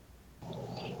done.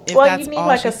 Well, you need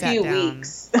like a few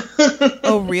weeks.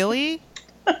 Oh, really?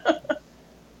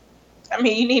 I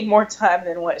mean, you need more time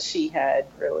than what she had,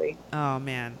 really. Oh,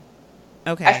 man.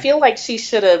 Okay. I feel like she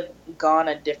should have gone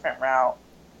a different route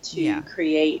to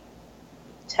create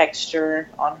texture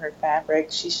on her fabric.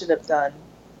 She should have done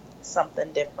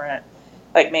something different.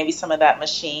 Like maybe some of that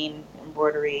machine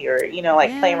embroidery or,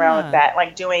 playing around with that.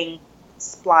 Like doing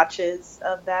splotches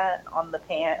of that on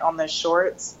the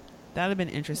shorts. That would have been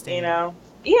interesting.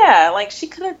 Yeah, like she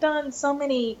could have done so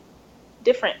many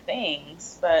different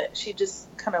things, but she just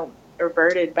kind of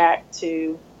reverted back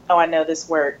to, I know this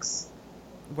works.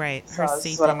 Right. So her this safety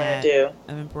is what I'm going to do.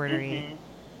 Of embroidery.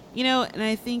 Mm-hmm. And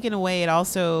I think in a way it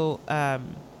also,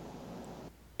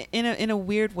 in a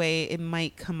weird way, it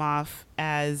might come off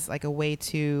as like a way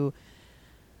to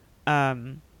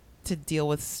deal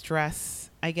with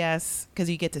stress, I guess, because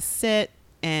you get to sit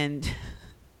and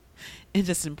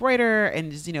just embroider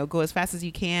and just go as fast as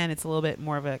you can. It's a little bit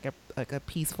more of a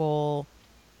peaceful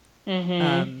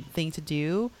thing to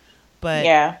do,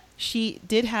 but she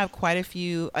did have quite a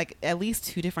few, like at least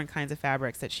 2 different kinds of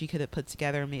fabrics that she could have put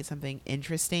together and made something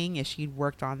interesting if she'd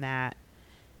worked on that.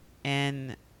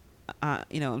 And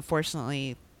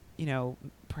unfortunately,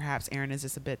 perhaps Erin is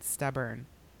just a bit stubborn,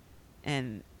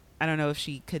 and I don't know if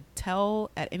she could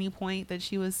tell at any point that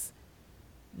she was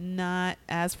not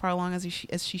as far along as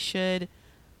she should,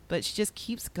 but she just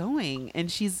keeps going,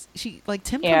 and she like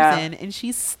Tim comes in and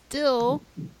she's still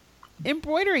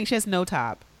embroidering. She has no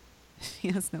top.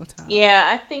 Yeah,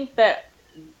 I think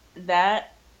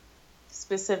that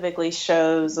specifically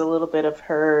shows a little bit of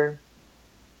her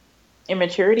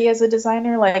immaturity as a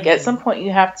designer. Like at some point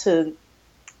you have to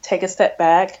take a step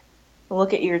back,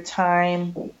 look at your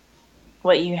time,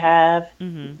 what you have,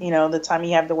 the time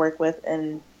you have to work with,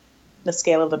 and the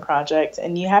scale of the project,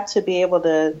 and you have to be able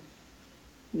to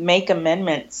make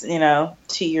amendments, to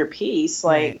your piece,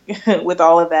 like with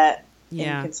all of that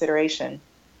in consideration.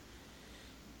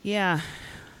 Yeah,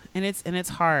 and it's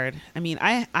hard. I mean,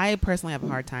 I personally have a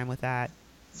hard time with that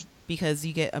because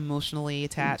you get emotionally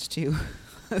attached to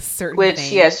a certain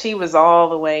thing. Which, she was all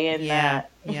the way in that.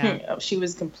 Yeah, she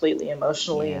was completely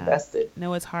emotionally invested.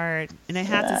 No, it's hard, and I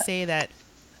have to say that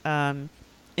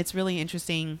it's really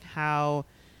interesting how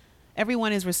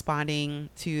everyone is responding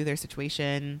to their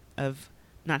situation of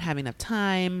not having enough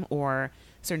time or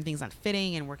certain things not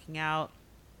fitting and working out.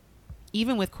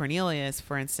 Even with Cornelius,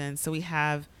 for instance, so we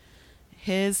have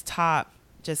his top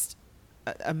just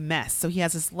a mess. So he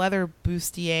has this leather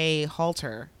bustier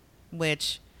halter,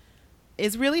 which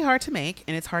is really hard to make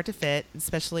and it's hard to fit,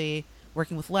 especially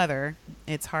working with leather.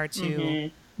 It's hard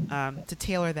to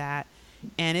tailor that,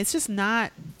 and it's just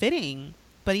not fitting.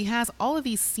 But he has all of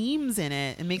these seams in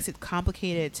it and makes it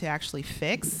complicated to actually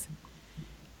fix.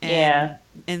 And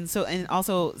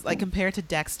also like compared to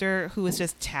Dexter, who is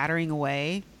just tattering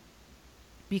away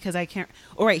because I can't.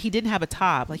 All right, he didn't have a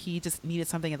top. Like he just needed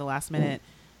something at the last minute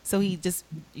So he just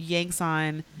yanks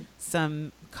on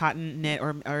some cotton knit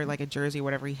or like a jersey or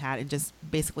whatever he had and just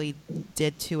basically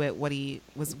did to it what he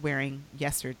was wearing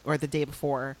yesterday or the day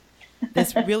before.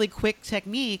 This really quick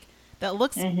technique that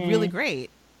looks really great.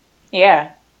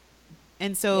 Yeah.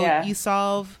 And so you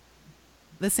solve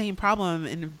the same problem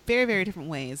in very, very different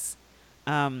ways,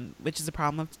 which is a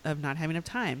problem of not having enough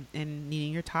time and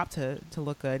needing your top to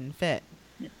look good and fit.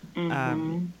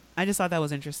 I just thought that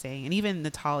was interesting. And even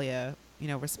Natalia, you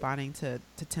know, responding to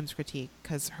Tim's critique,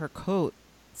 because her coat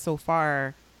so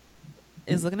far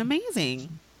is looking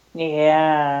amazing.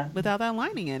 Yeah. Without that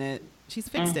lining in it. She's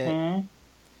fixed it.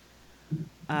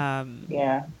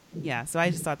 Yeah, so I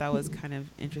just thought that was kind of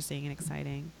interesting and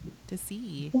exciting to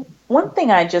see. One thing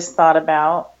I just thought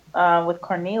about with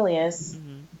Cornelius,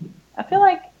 I feel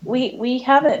like we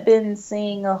haven't been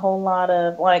seeing a whole lot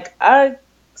of, like, I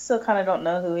still kind of don't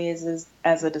know who he is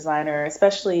as a designer,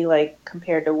 especially like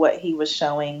compared to what he was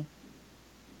showing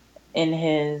in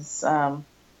his,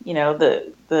 you know,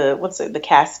 the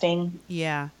casting.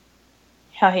 Yeah.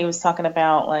 How he was talking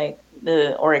about like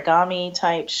the origami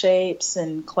type shapes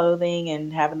and clothing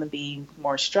and having them be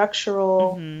more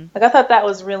structural. Like I thought that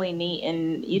was really neat,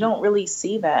 and you don't really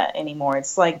see that anymore.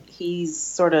 It's like he's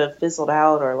sort of fizzled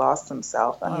out or lost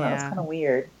himself. I don't know. It's kind of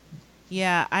weird.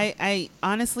 Yeah, I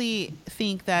honestly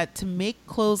think that to make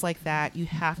clothes like that, you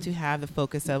have to have the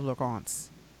focus of Laurence.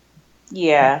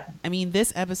 Yeah. I mean,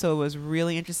 this episode was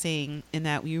really interesting in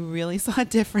that we really saw a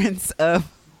difference of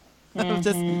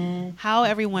just how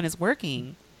everyone is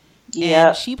working.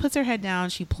 And she puts her head down,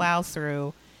 she plows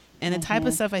through. And the type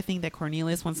of stuff I think that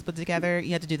Cornelius wants to put together,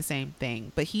 you have to do the same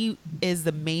thing. But he is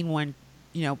the main one,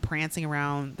 you know, prancing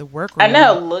around the workroom. I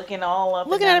know, looking all up.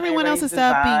 Looking at everyone else's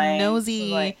stuff, being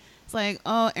nosy. It's like,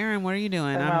 oh, Aaron, what are you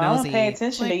doing? I'm nosy. I don't pay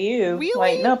attention to you.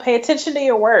 Really? Like, no, pay attention to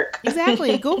your work.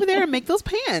 Exactly. Go over there and make those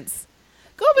pants.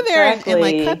 Go over there and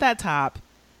like cut that top.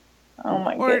 Oh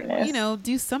my goodness. Or, you know,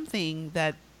 do something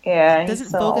that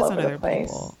doesn't focus on other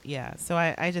people. Yeah. So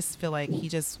I just feel like he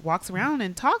just walks around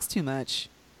and talks too much.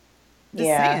 Just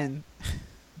saying.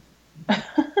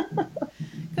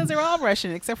 Because they're all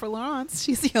rushing except for Laurence.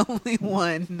 She's the only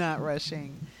one not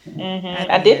rushing.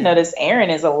 I did notice Aaron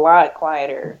is a lot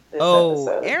quieter this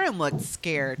episode. Aaron looked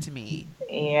scared to me.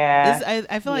 Yeah.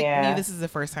 I feel like maybe this is the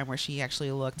first time where she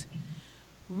actually looked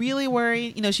really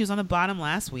worried. You know, she was on the bottom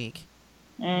last week.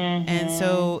 And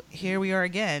so here we are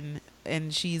again.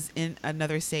 And she's in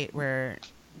another state where,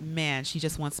 man, she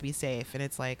just wants to be safe. And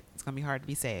it's like, it's going to be hard to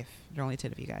be safe. There are only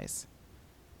 10 of you guys.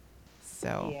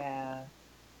 So.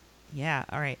 Yeah.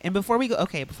 All right. And before we go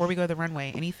to the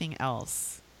runway, anything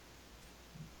else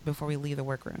before we leave the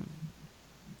workroom?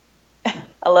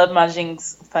 I love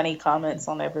Majing's funny comments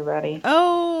on everybody.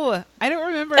 Oh, I don't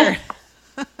remember.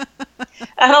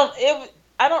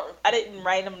 I didn't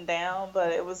write them down,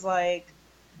 but it was like,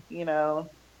 you know,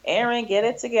 Aaron, get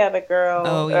it together, girl.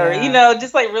 Oh, yeah. Or, you know,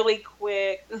 just like really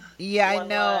quick. Yeah, I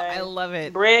know. Line. I love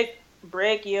it. Brick,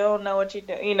 you don't know what you're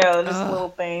doing. You know, just little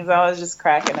things. I was just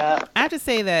cracking up. I have to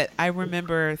say that I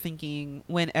remember thinking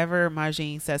whenever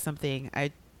Majin says something,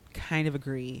 I kind of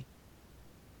agree.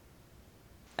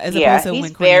 As opposed to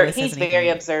when Cornelius says anything. He's very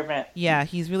observant. Yeah,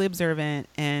 he's really observant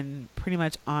and pretty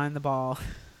much on the ball.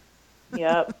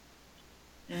 Yep.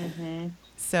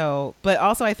 So, but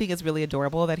also I think it's really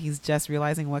adorable that he's just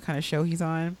realizing what kind of show he's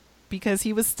on, because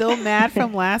he was still mad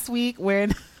from last week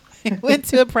when he went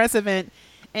to a press event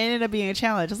and ended up being a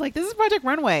challenge. It's like, this is Project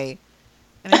Runway.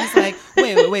 And then he's like,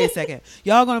 wait a second.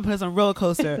 Y'all going to put us on a roller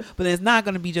coaster, but it's not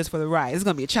going to be just for the ride. It's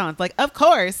going to be a challenge. Like, of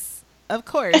course.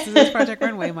 This is Project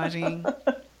Runway, Majin.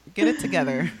 Get it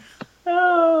together.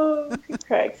 Oh, he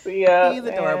cracks me up. He's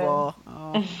adorable.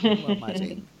 Oh, I love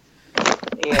Majin.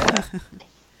 Yeah.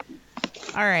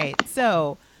 All right,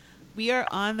 so we are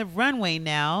on the runway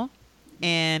now,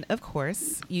 and of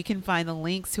course, you can find the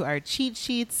links to our cheat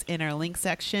sheets in our link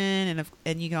section,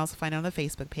 and you can also find it on the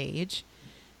Facebook page.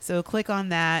 So click on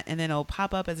that, and then it'll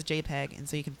pop up as a JPEG, and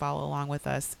so you can follow along with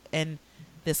us. And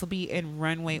this will be in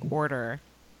runway order.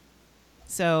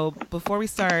 So before we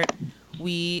start,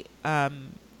 we are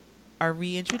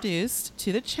reintroduced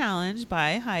to the challenge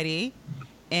by Heidi.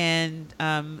 And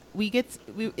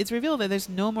it's revealed that there's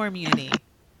no more immunity.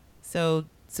 So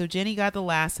Jenny got the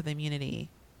last of the immunity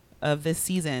of this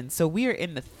season. So we are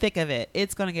in the thick of it.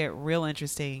 It's going to get real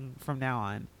interesting from now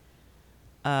on.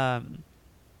 And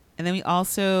then we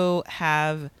also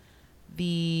have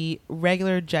the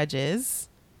regular judges,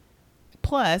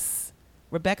 plus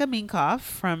Rebecca Minkoff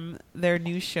from their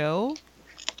new show,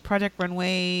 Project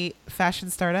Runway Fashion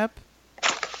Startup.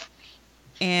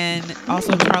 And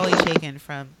also Charlie Chaikin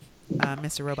from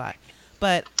Mr. Robot.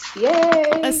 But Yay!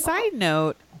 A side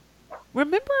note,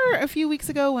 remember a few weeks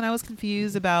ago when I was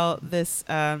confused about this,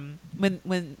 when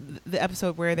the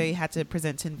episode where they had to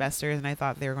present to investors, and I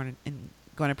thought they were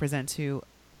going to present to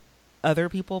other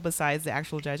people besides the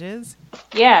actual judges?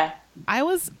 Yeah. I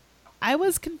was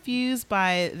confused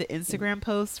by the Instagram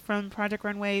posts from Project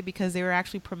Runway because they were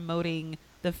actually promoting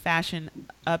the fashion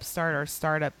upstart or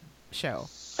startup show.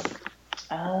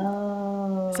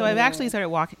 Oh. So I've actually started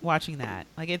watching that.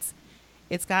 Like it's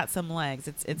got some legs.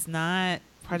 It's not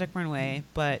Project Runway,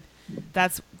 but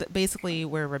that's basically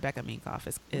where Rebecca Minkoff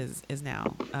is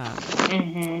now.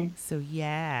 So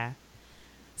yeah.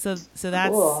 So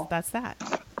that's cool. that's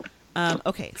that.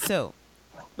 Okay, so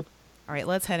all right,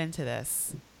 let's head into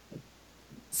this.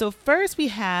 So first we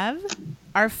have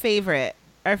our favorite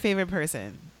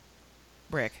person,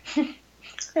 Brick.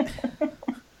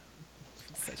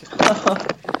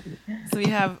 So we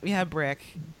have Brick.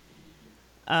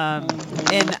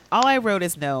 And all I wrote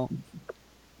is no.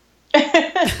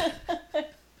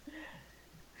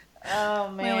 Oh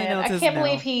My only man, notes I is can't no.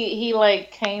 believe he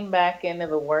like came back into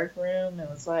the workroom and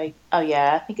was like, "Oh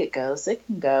yeah, I think it goes. It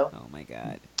can go." Oh my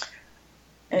god.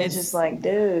 And it's just like,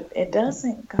 dude, it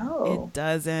doesn't go. It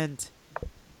doesn't.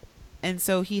 And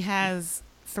so he has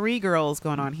 3 girls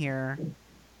going on here.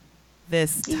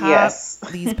 This top, Yes.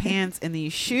 these pants, and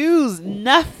these shoes.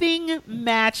 Nothing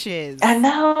matches. I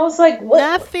know. I was like, what?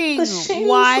 Nothing. The shoes?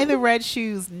 Why the red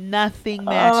shoes? Nothing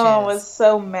matches. Oh, I was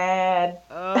so mad.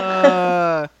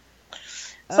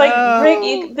 It's like,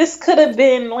 Rick, this could have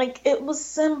been like, it was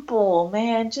simple,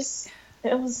 man.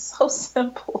 It was so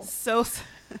simple.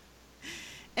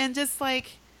 And just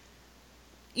like,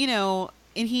 you know,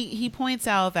 and he points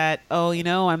out that, oh, you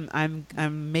know,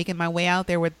 I'm making my way out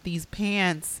there with these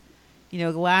pants. You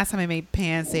know, the last time I made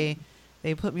pants, they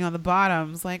put me on the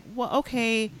bottoms. Like, well,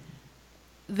 okay,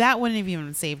 that wouldn't have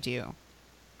even saved you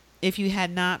if you had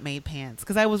not made pants.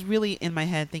 Because I was really in my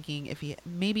head thinking if he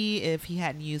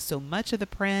hadn't used so much of the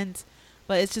print.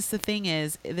 But it's just the thing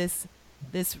is, this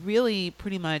really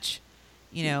pretty much,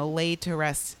 you know, laid to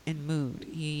rest in mood.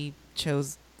 He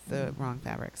chose the wrong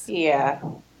fabrics. Yeah.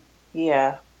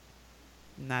 And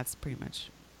that's pretty much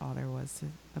all there was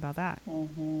about that.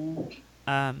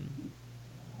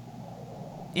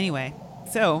 Anyway,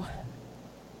 so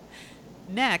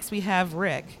next we have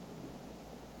Rick.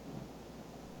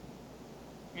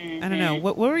 I don't know.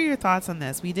 What were your thoughts on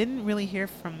this? We didn't really hear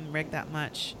from Rick that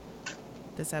much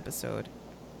this episode.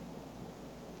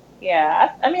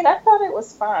 Yeah. I mean, I thought it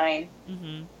was fine.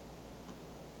 Mm-hmm.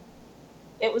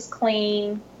 It was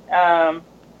clean.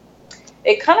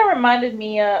 It kind of reminded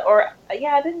me, I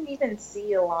didn't even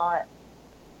see a lot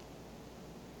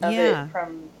of it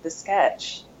from the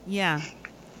sketch. Yeah.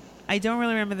 I don't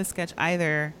really remember the sketch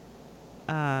either.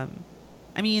 I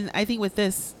mean, I think with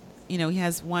this, you know, he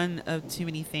has one of too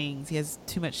many things. He has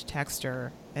too much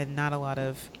texture and not a lot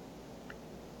of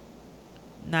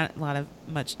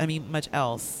much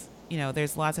else. You know,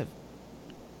 there's lots of,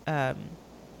 a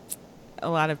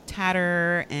lot of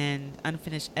tatter and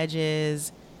unfinished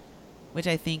edges, which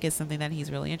I think is something that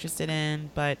he's really interested in.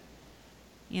 But,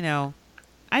 you know,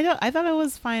 I thought it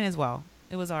was fine as well.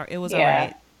 It was all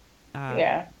right.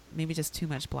 Maybe just too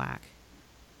much black.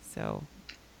 So.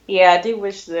 Yeah, I do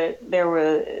wish that there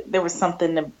was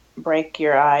something to break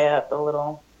your eye up a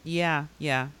little. Yeah.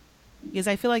 Because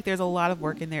I feel like there's a lot of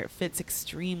work in there. It fits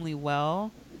extremely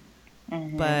well.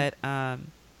 Mm-hmm. But I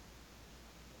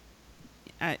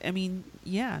mean,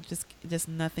 yeah, just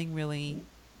nothing really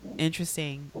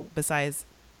interesting besides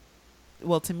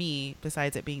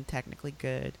it being technically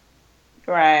good.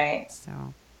 Right.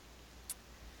 So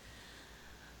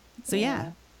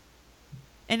yeah.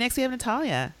 And next we have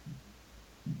Natalia.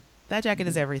 That jacket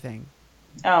is everything.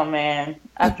 Oh man,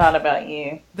 I thought about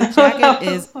you. The jacket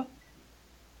is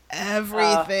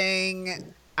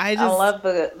everything. I love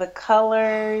the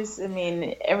colors. I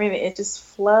mean, everything. It just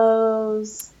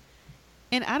flows.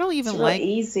 And I don't even like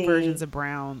versions of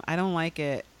brown. I don't like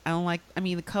it. I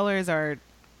mean, the colors are,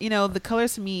 you know, the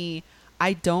colors to me,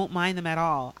 I don't mind them at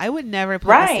all. I would never put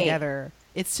this together.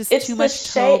 It's just too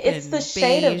much taupe and beige. It's the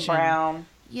shade of brown.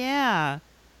 Yeah.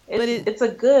 It's a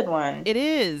good one. It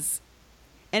is.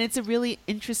 And it's a really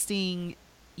interesting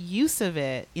use of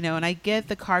it, you know, and I get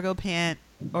the cargo pant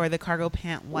or the cargo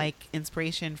pant like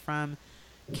inspiration from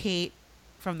Kate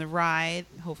from The Ride.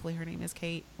 Hopefully her name is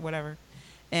Kate, whatever.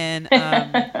 And,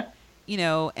 you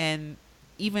know, and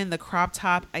even the crop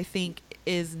top, I think,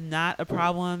 is not a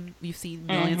problem. You've seen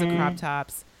millions of crop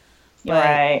tops.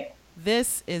 But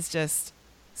this is just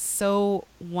so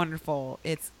wonderful.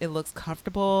 It looks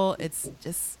comfortable. It's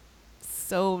just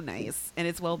so nice, and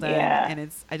it's well done, Yeah.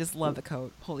 and I just love the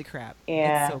coat. Holy crap.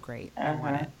 Yeah. It's so great. I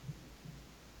want it.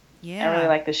 Yeah. I really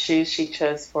like the shoes she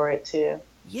chose for it too.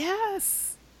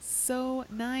 Yes. So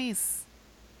nice.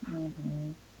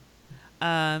 Mm-hmm.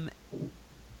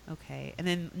 Okay. And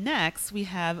then next we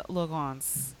have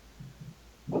Laurence,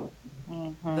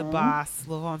 Mm-hmm. the boss,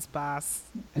 Laurence Boss,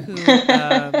 who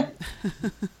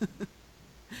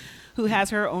who has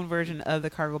her own version of the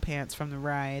cargo pants from the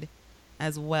ride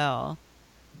as well.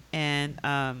 And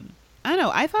I don't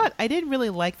know, I didn't really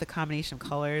like the combination of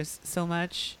colors so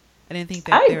much. I didn't think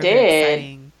that they were very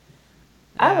exciting.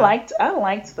 I liked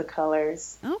the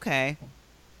colors. Okay.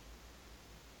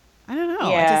 I don't know.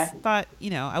 Yeah. I just thought,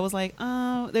 I was like,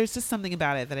 oh, there's just something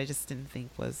about it that I just didn't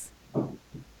think was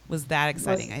that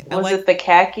exciting. Was it the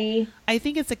khaki? I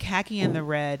think it's the khaki and the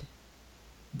red.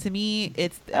 To me,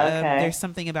 it's there's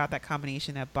something about that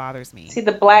combination that bothers me. See,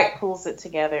 the black pulls it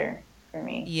together for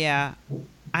me. Yeah,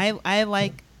 I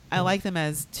like them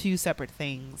as two separate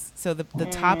things. So the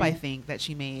top, I think, that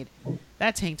she made,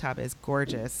 that tank top is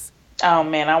gorgeous. Oh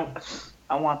man,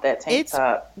 I want that tank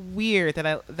top. It's weird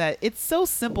that it's so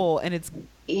simple and it's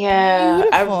beautiful.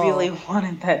 I really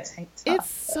wanted that tank top. It's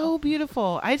so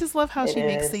beautiful. I just love how she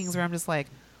makes things where I'm just like,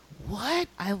 what?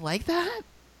 I like that?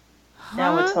 Huh?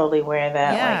 I would totally wear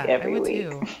that every week.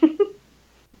 Too.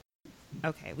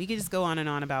 Okay, we could just go on and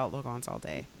on about Laurence all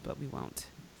day, but we won't.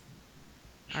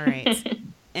 All right.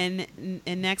 and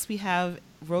next we have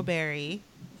Robert.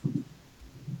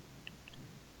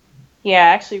 Yeah, I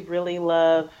actually really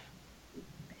love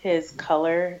his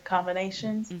color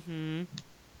combinations. Mm-hmm.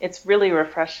 It's really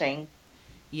refreshing.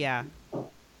 Yeah.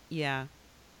 And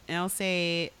I'll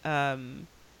say, I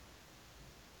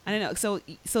don't know. So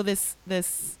this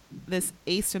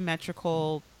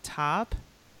asymmetrical top,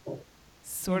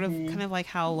 sort of kind of like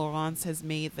how Laurence has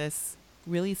made this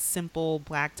really simple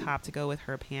black top to go with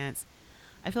her pants.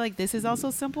 I feel like this is also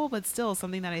simple, but still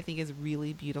something that I think is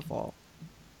really beautiful.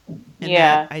 And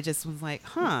I just was like,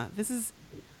 this is,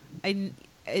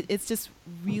 it's just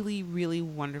really, really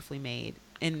wonderfully made.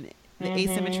 And the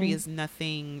asymmetry is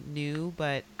nothing new,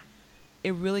 but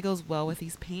it really goes well with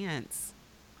these pants.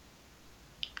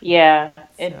 Yeah,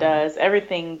 it does.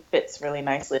 Everything fits really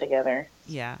nicely together.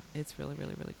 Yeah, it's really,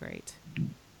 really, really great.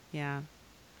 Yeah.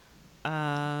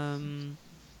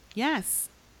 Yes.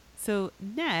 So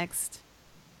next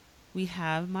we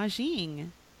have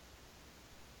Majing.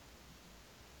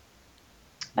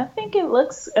 I think it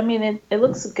looks, it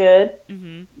looks good.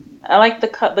 Mm-hmm. I like the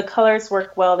colors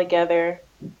work well together.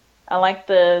 I like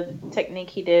the technique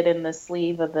he did in the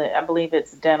sleeve of I believe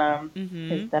it's denim,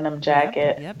 his denim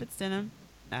jacket. Yep, it's denim,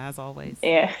 as always.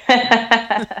 Yeah.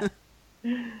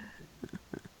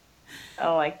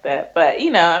 I like that. But,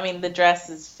 the dress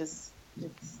is just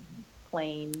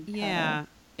plain. Yeah,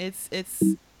 it's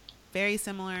very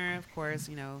similar, of course,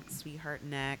 sweetheart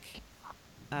neck.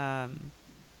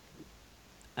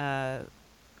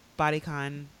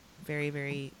 Bodycon, very,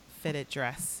 very fitted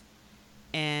dress.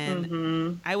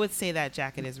 And I would say that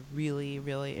jacket is really,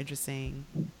 really interesting.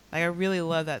 Like, I really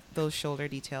love those shoulder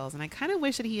details, and I kind of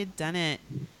wish that he had done it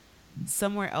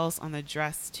somewhere else on the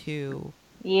dress too.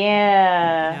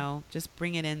 Yeah. Just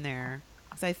bring it in there,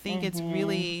 because I think it's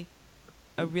really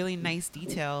a really nice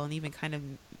detail, and even kind of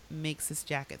makes this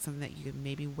jacket something that you could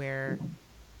maybe wear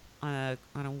on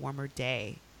a warmer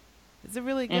day. It's a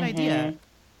really good idea.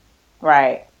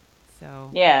 Right.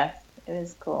 So. Yeah, it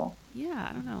is cool. Yeah,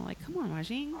 I don't know. Like, come on,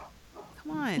 Majing.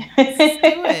 Come on. Let's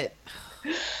do it.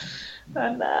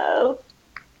 I know.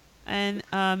 And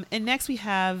next we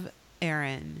have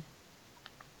Aaron.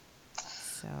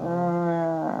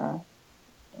 So.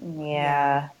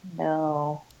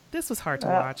 No. This was hard to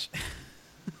watch.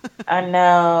 I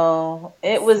know.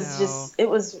 It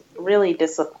was really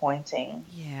disappointing.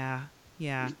 Yeah.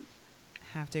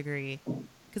 Have to agree.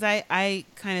 Because I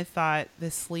kind of thought the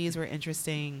sleeves were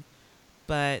interesting,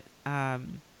 but the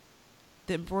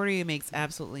embroidery makes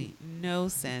absolutely no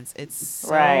sense. It's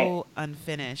so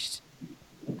unfinished,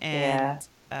 and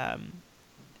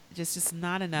just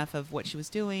not enough of what she was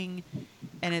doing.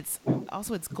 And it's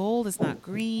gold, it's not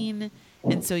green,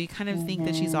 and so you kind of think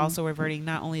that she's also reverting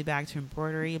not only back to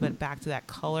embroidery but back to that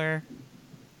color,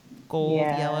 gold,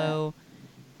 yellow,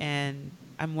 and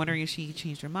I'm wondering if she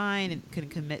changed her mind and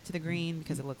couldn't commit to the green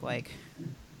because it looked like,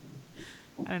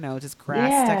 I don't know, just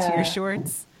grass stuck to your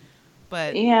shorts.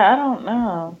 But I don't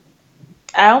know.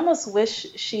 I almost wish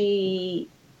she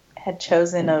had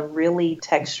chosen a really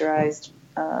texturized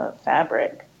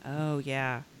fabric. Oh,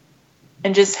 yeah.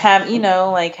 And just have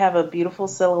a beautiful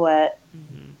silhouette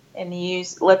and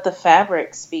let the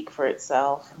fabric speak for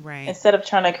itself. Right. Instead of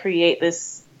trying to create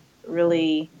this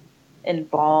really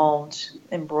involved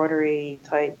embroidery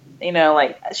type.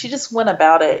 Like she just went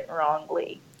about it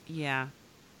wrongly. Yeah.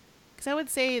 Because I would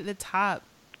say the top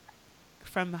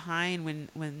from behind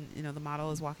when the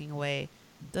model is walking away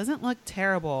doesn't look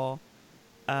terrible.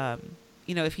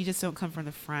 If you just don't come from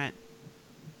the front.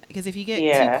 Because if you get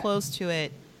too close to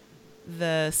it,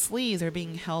 the sleeves are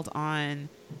being held on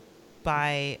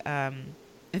by,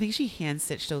 I think she hand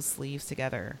stitched those sleeves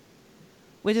together,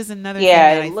 which is another thing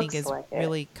that I think is like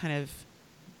really kind of,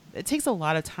 it takes a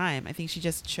lot of time. I think she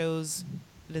just chose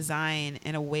design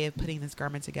and a way of putting this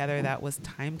garment together that was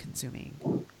time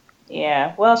consuming.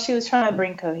 Yeah. Well, she was trying to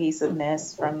bring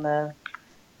cohesiveness from the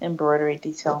embroidery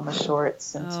detail on the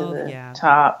shorts into the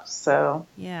top. So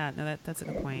yeah, no, that's a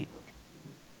good point.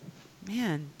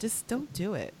 Man, just don't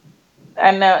do it.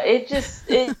 I know it just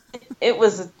it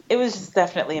was just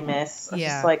definitely a miss. I was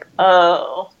just like,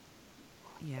 oh,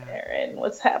 yeah, Erin,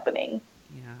 what's happening?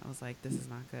 Yeah, I was like, this is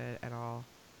not good at all.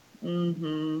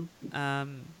 Mm-hmm.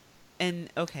 And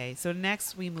okay, so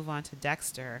next we move on to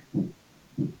Dexter.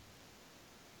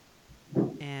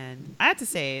 And I have to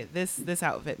say, this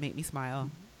outfit made me smile.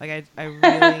 Like I really,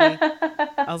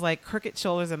 I was like, crooked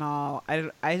shoulders and all.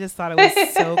 I just thought it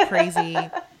was so crazy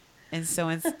and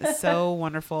so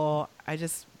wonderful. I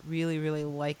just really, really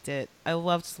liked it. I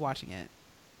loved just watching it.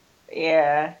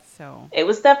 Yeah. So it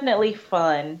was definitely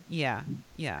fun. Yeah.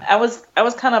 Yeah. I was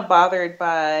kind of bothered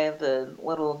by the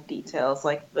little details,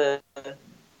 like the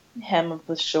hem of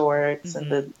the shorts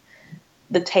and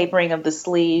the tapering of the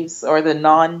sleeves, or the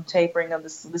non-tapering of the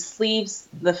sleeves.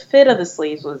 The fit of the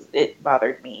sleeves it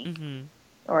bothered me,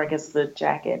 or I guess the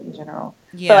jacket in general.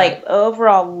 Yeah. But like the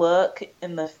overall look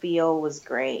and the feel was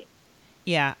great.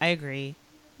 Yeah, I agree.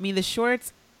 I mean, the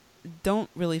shorts don't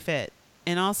really fit,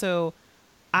 and also,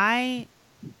 I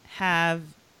have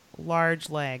large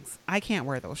legs. I can't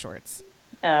wear those shorts.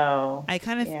 Oh, I've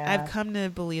come to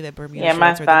believe that Bermuda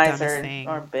shorts are the dumbest thing.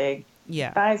 Are big.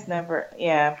 Yeah. Thighs never,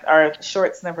 or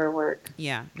shorts never work.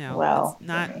 Yeah, no. Well, it's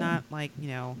not like,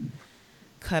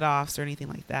 cutoffs or anything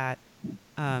like that.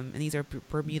 And these are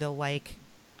Bermuda-like,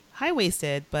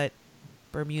 high-waisted, but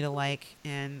Bermuda-like,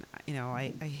 and,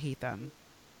 I hate them.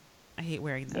 I hate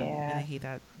wearing them. Yeah. And I hate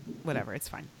that. Whatever, it's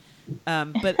fine.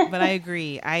 But I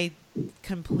agree. I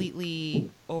completely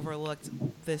overlooked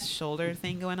this shoulder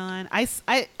thing going on. I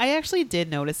actually did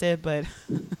notice it, but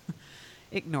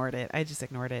ignored it. I just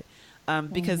ignored it.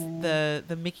 Because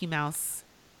the Mickey Mouse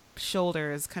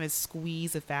shoulders kind of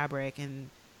squeeze the fabric and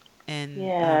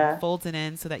folds it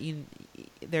in so that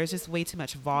there's just way too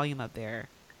much volume up there.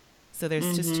 So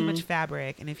there's just too much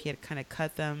fabric, and if you had kind of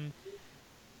cut them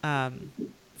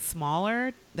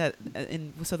smaller,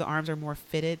 so the arms are more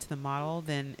fitted to the model,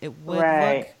 then it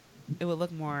would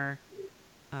look more.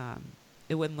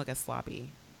 It wouldn't look as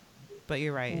sloppy. But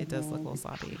you're right; it does look a little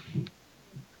sloppy.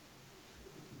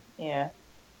 Yeah.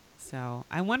 So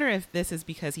I wonder if this is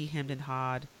because he hemmed and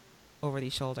hawed over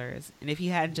these shoulders, and if he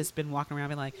hadn't just been walking around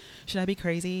being like, "Should I be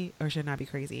crazy or should I not be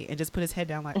crazy?" and just put his head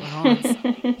down like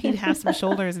Mahomes, he'd have some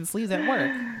shoulders and sleeves at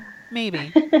work.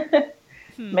 Maybe.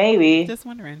 Maybe. Just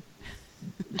wondering.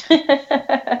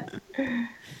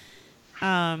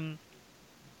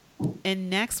 And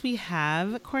next we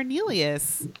have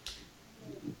Cornelius.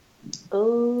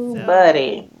 Oh,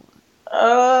 buddy.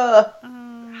 Hot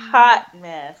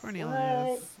mess.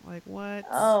 Cornelius. What?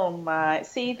 Oh my.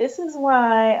 See, this is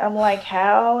why I'm like,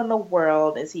 how in the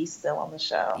world is he still on the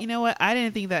show? You know what? I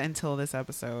didn't think that until this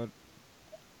episode.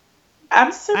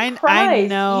 I'm surprised. I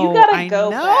know. You gotta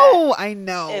go back. I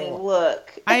know. And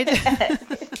look. I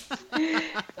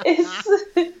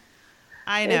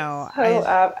know.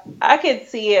 So, I could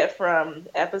see it from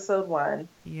episode 1.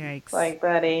 Yikes. Like,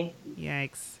 buddy.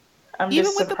 Yikes. I'm Even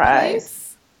just with surprised. The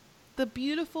plates, the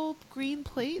beautiful green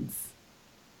plates.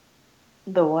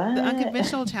 The what? The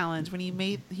unconventional challenge when he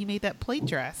made that plate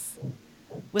dress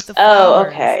with the flowers. Oh,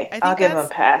 okay. I'll give him a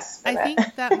pass. I think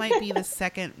that might be the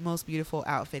second most beautiful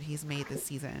outfit he's made this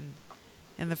season.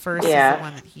 And the first is the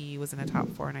one that he was in the top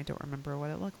 4, and I don't remember what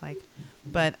it looked like.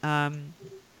 But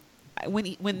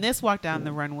when this walked down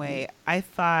the runway, I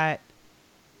thought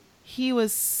he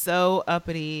was so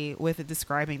uppity with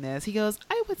describing this. He goes,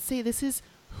 "I would say this is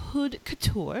hood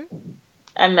couture."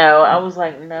 I know. I was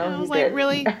like, no. And I was like,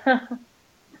 really?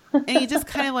 And he just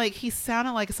kind of he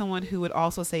sounded like someone who would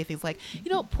also say things like,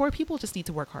 poor people just need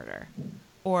to work harder.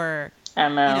 Or, I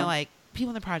know. People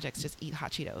in the projects just eat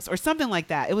hot Cheetos or something like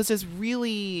that. It was just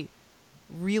really,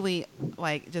 really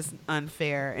just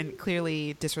unfair and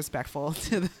clearly disrespectful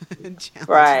to the challenge.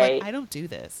 Right. I don't do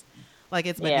this.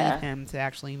 It's beneath him to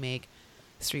actually make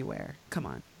streetwear. Come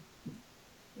on.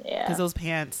 Yeah. Because those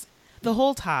pants, the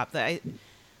whole top,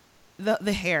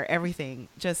 the hair, everything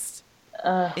just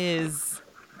is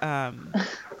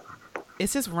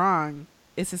it's just wrong.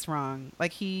 It's just wrong.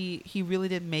 Like he really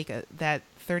did make that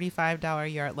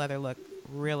 $35 yard leather look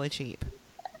really cheap.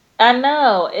 I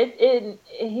know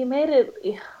he made it.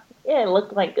 Yeah, it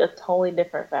looked like a totally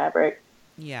different fabric.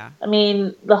 Yeah. I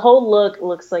mean, the whole look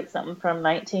looks like something from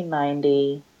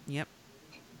 1990. Yep.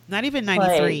 Not even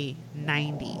 93,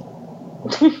 90.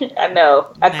 I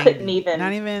know. 90. I couldn't even.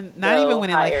 Not even when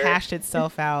higher. it like hashed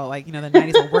itself out. Like, you know, the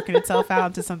 90s were working itself out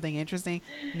into something interesting.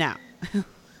 No.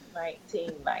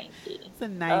 1990. It's the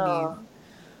 90s.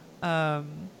 Oh.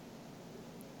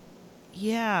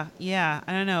 Yeah.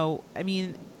 I don't know. I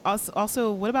mean,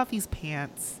 also, what about these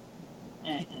pants?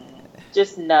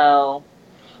 Just no.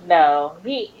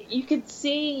 You could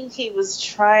see he was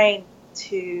trying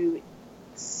to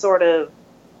sort of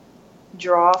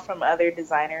draw from other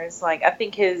designers. Like, I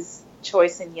think his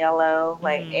choice in yellow,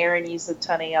 like Aaron used a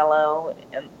ton of yellow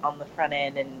on the front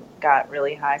end and got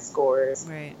really high scores.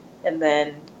 Right. And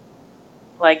then,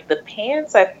 like, the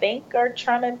pants, I think, are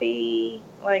trying to be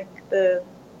like a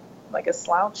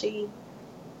slouchy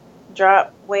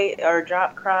drop weight or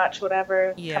drop crotch,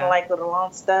 whatever. Yeah. Kind of like what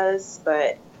Alonce does,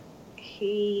 but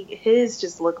his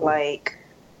just looked like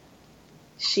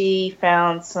she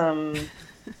found some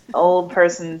old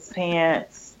person's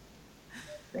pants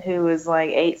who was like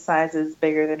 8 sizes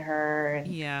bigger than her. And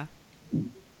yeah.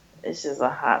 It's just a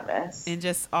hot mess. And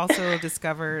just also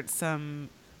discovered some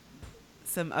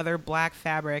other black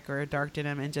fabric or a dark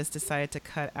denim and just decided to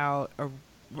cut out a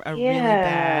really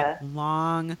bad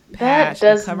long patch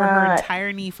to cover her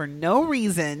entire knee for no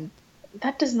reason.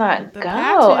 That does not the go.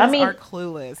 Patches I mean, are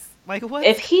clueless. Like what?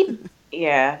 If he,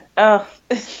 yeah. Oh,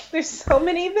 there's so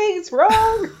many things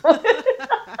wrong.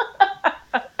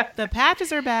 The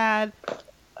patches are bad.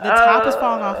 The top is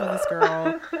falling off of this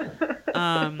girl.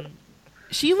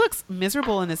 She looks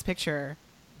miserable in this picture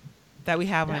that we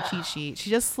have on a cheat sheet. She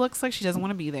just looks like she doesn't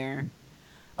want to be there,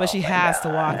 but she has to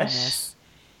walk in this.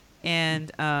 And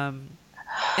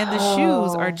the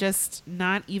shoes are just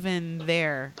not even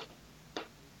there.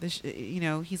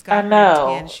 He's got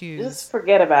tan shoes. Just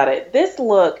forget about it. This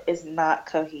look is not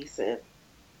cohesive.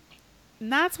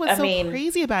 And that's what's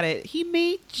crazy about it. He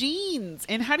made jeans.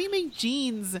 And how do you make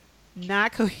jeans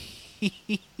not cohesive?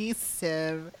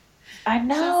 I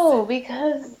know,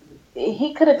 because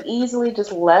he could have easily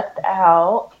just left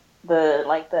out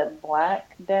the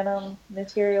black denim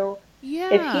material.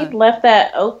 Yeah. If he'd left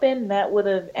that open, that would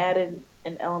have added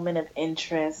an element of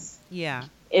interest. Yeah.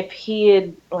 If he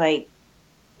had,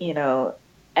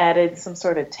 added some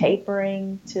sort of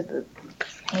tapering to the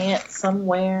pants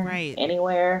somewhere, right,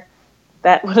 anywhere,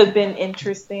 that would have been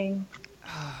interesting.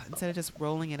 Instead of just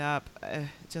rolling it up, it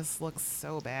just looks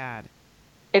so bad.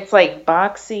 It's like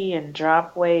boxy and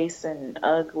drop waist and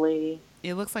ugly.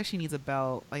 It looks like she needs a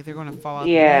belt. Like they're going to fall out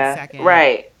in a second.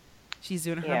 Right. She's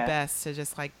doing her best to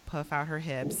just like puff out her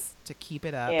hips to keep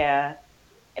it up. Yeah.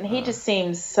 And he just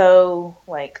seems so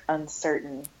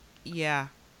uncertain. Yeah.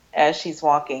 As she's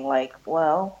walking, what,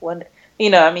 you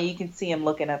can see him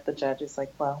looking at the judges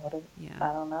like, well, I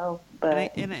don't know.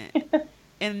 But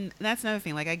and that's another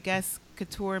thing. Like, I guess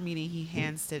couture, meaning he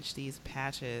hand stitched these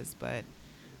patches, but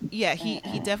yeah, he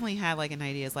definitely had like an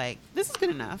idea. Is like, this is good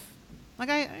enough. Like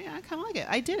I kind of like it.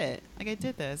 I did it. Like I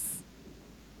did this.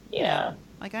 Yeah.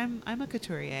 Like I'm a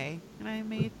couturier and I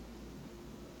made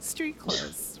street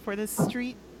clothes for the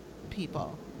street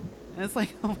people. And it's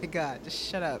like, oh my God, just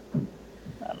shut up.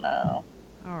 I know.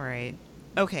 All right.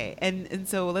 Okay. And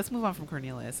so let's move on from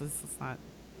Cornelius. Let's not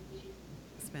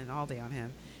spend all day on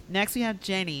him. Next we have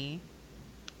Jenny.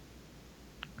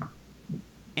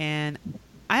 And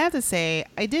I have to say,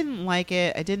 I didn't like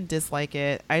it. I didn't dislike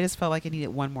it. I just felt like I needed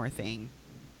one more thing.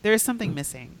 There's something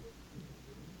missing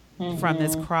from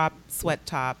this crop sweat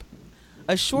top.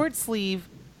 A short sleeve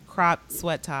crop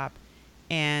sweat top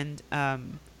and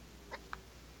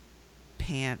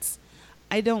pants.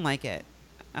 I don't like it.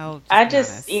 I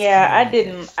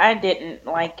didn't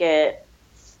like it.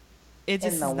 It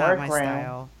just is not my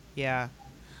style. Yeah.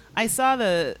 I saw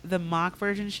the mock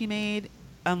version she made.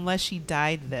 Unless she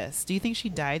dyed this. Do you think she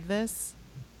dyed this?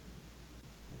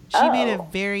 She made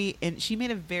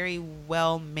a very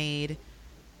well made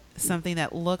something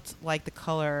that looked like the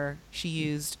color she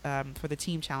used for the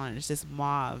team challenge, this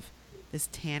mauve, this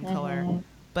tan color.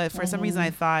 But for some reason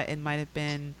I thought it might have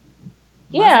been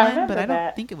muslin, but I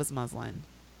don't think it was muslin.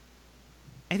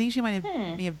 I think she may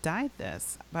have dyed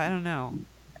this, but I don't know.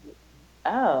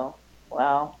 Oh,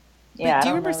 well. Yeah, but do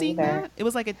you remember seeing that? It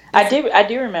was like I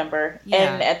do remember.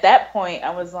 Yeah. And at that point,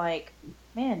 I was like,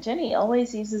 "Man, Jenny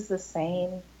always uses the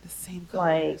same colors.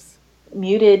 Like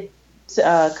muted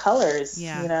colors,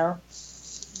 Yeah. you know.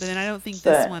 But then I don't think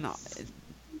this But one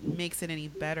makes it any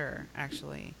better,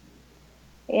 actually.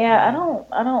 yeah, I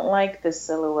don't like the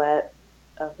silhouette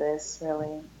of this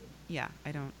really. Yeah,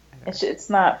 I don't either. It's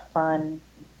not fun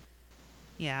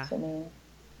Yeah. to me.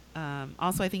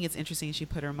 Also, I think it's interesting she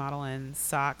put her model in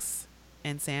socks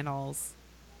and sandals.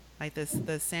 Like this,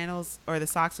 the sandals or the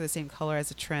socks are the same color as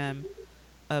the trim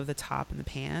of the top and the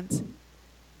pant.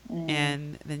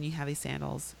 And then you have these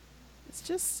sandals. It's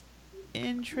just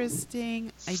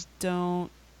interesting. I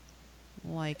don't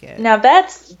like it. Now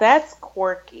that's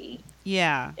quirky.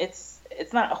 Yeah. It's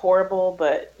not horrible,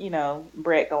 but you know,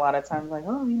 Brick a lot of times like,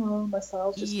 oh, you know, my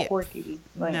style's just Yeah. quirky.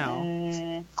 Like,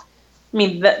 No. I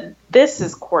mean, this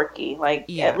is quirky. Like,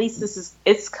 Yeah. at least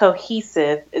it's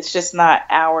cohesive. It's just not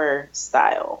our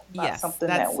style. Not Yes, something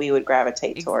that's- that we would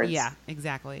gravitate towards. Yeah,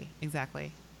 exactly.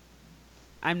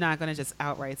 I'm not gonna just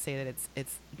outright say that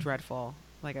it's dreadful,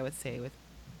 like I would say with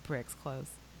Brick's clothes.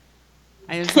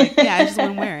 I was like, yeah, I just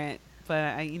wouldn't wear it,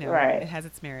 but Right. it has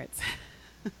its merits.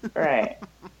 Right.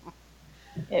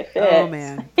 It fits. Oh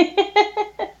man.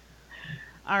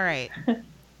 All right.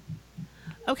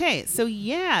 Okay,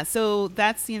 so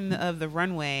that's the end of the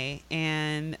runway,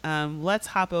 and let's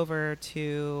hop over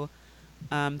to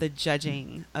the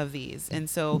judging of these, and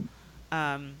so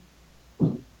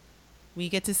we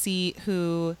get to see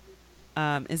who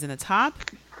is in the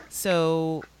top.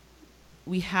 So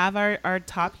we have our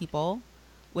top people,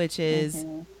 which is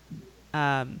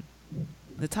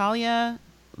Natalia,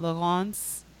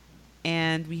 Laurence,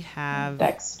 and we have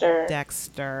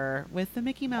Dexter with the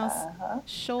Mickey Mouse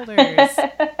shoulders.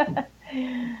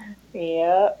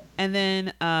 Yep. And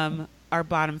then our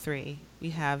bottom three, we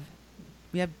have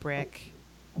Brick,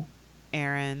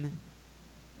 Aaron,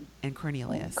 and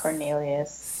Cornelius.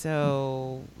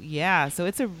 So so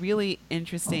it's a really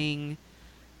interesting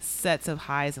sets of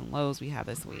highs and lows we have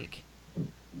this week.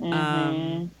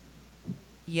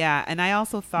 Yeah, and I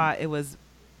also thought it was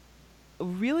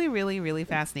really, really, really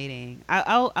fascinating.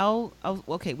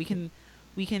 Okay, we can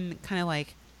kind of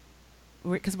like,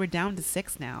 because we're down to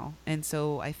 6 now, and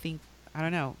so I think, I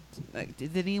don't know, like,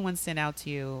 did anyone stand out to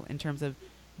you in terms of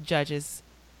judge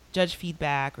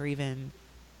feedback, or even,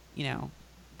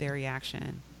 their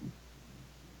reaction?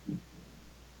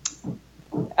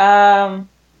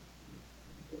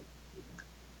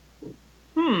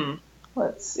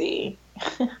 Let's see.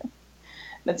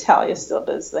 Natalia still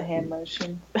does the hand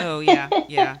motion. Oh yeah.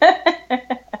 Yeah.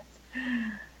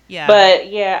 But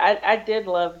yeah, I did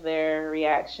love their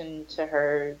reaction to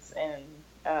hers, and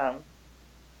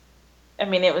I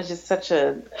mean, it was just such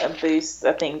a boost,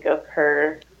 I think, of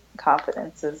her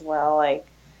confidence as well. Like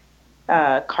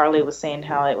Carly was saying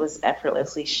how it was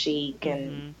effortlessly chic,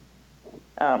 and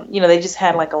they just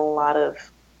had like a lot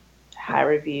of high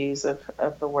reviews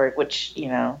of the work, which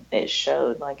it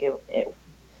showed. Like it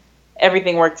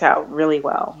everything worked out really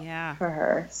well for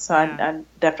her. So I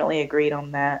definitely agreed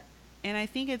on that. And I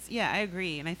think I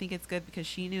agree. And I think it's good because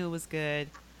she knew it was good.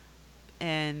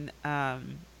 And,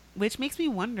 which makes me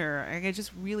wonder, I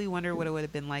just really wonder what it would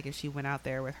have been like if she went out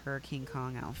there with her King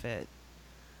Kong outfit.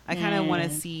 I kind of want to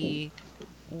see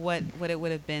what it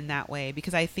would have been that way,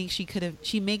 because I think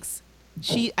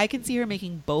I can see her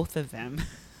making both of them.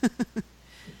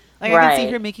 Like, I can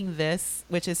see her making this,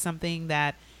 which is something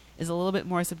that is a little bit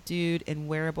more subdued and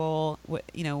wearable,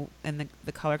 and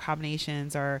the color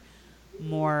combinations are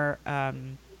more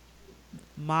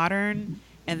modern,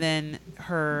 and then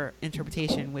her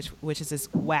interpretation, which is this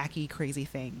wacky, crazy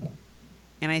thing.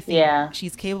 And I think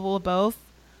she's capable of both,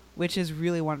 which is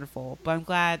really wonderful. But I'm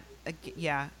glad,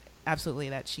 absolutely,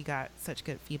 that she got such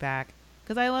good feedback,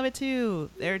 because I love it too.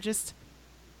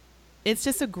 It's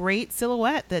just a great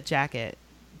silhouette, that jacket.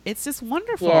 It's just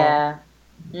wonderful. Yeah.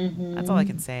 That's all I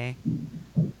can say.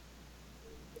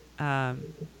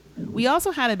 We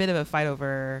also had a bit of a fight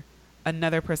over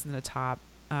another person at the top,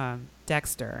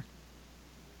 Dexter.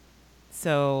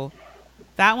 So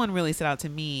that one really stood out to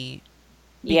me,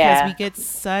 because we get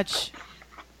such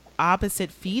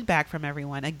opposite feedback from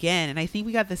everyone again. And I think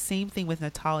we got the same thing with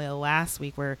Natalia last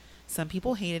week, where some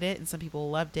people hated it and some people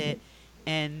loved it.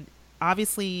 And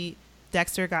obviously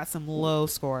Dexter got some low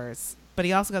scores, but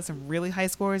he also got some really high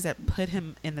scores that put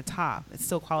him in the top. It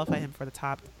still qualified him for the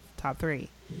top 3.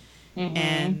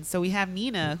 And so we have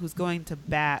Nina, who's going to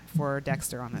bat for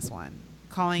Dexter on this one,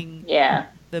 calling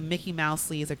the Mickey Mouse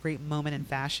sleeves a great moment in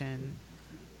fashion,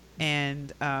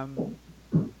 and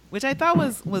which I thought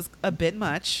was a bit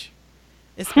much,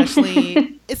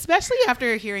 especially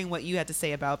after hearing what you had to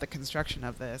say about the construction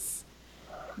of this.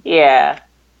 Yeah.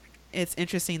 It's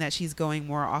interesting that she's going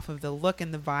more off of the look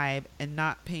and the vibe and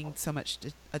not paying so much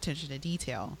attention to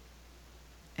detail.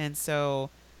 And so,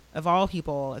 of all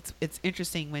people, it's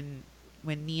interesting when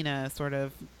Nina sort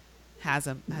of has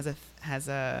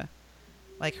a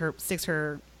like her sticks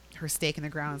her stake in the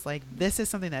ground. It's like, this is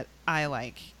something that I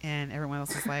like, and everyone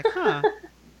else is like, huh,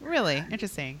 really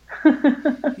interesting.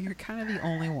 You're kind of the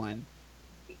only one.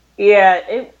 Yeah,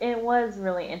 it was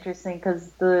really interesting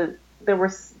because there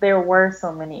were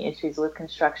so many issues with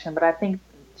construction, but I think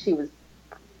she was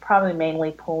probably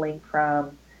mainly pulling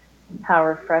from how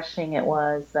refreshing it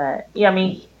was that, yeah, I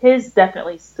mean, his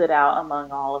definitely stood out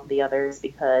among all of the others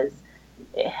because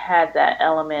it had that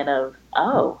element of,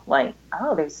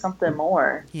 there's something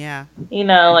more. Yeah.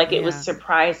 Like it was Yeah.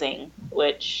 surprising,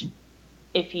 which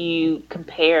if you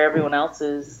compare everyone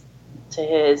else's to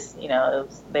his,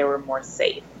 they were more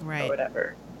safe Right. or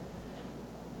whatever.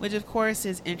 Which, of course,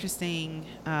 is interesting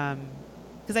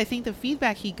because I think the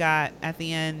feedback he got at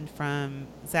the end from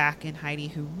Zach and Heidi,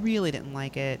 who really didn't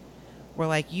like it, were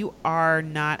like, you are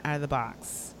not out of the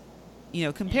box.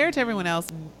 Compared to everyone else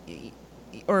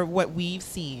or what we've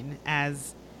seen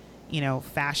as,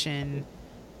 fashion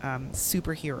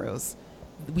superheroes.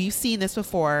 We've seen this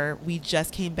before. We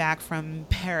just came back from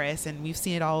Paris and we've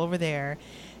seen it all over there.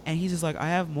 And he's just like, I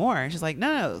have more. And she's like,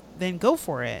 no, then go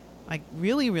for it. Like,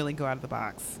 really, really go out of the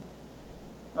box.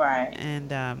 Right.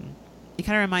 And it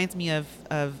kind of reminds me of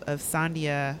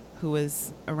Sandia, who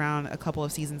was around a couple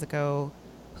of seasons ago,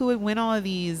 who would win all of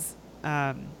these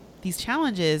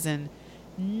challenges, and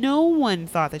no one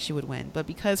thought that she would win. But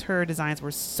because her designs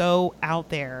were so out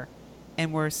there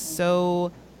and were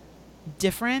so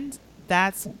different,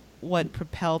 that's what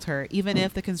propelled her. Even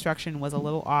if the construction was a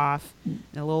little off and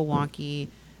a little wonky,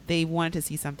 they wanted to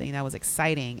see something that was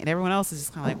exciting, and everyone else is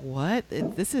just kind of like, what?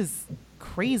 This is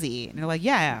crazy. And they're like,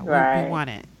 yeah, right. we want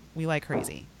it. We like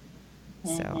crazy.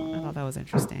 So I thought that was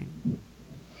interesting.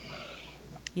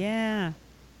 Yeah.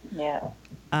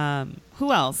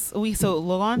 Who else? So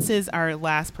Laurence is our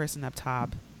last person up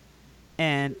top,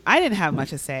 and I didn't have much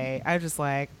to say. I just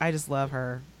love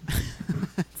her.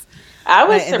 I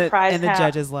was surprised, and the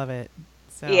judges love it.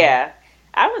 So. Yeah,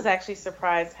 I was actually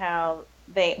surprised how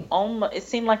it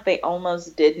seemed like they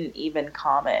almost didn't even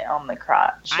comment on the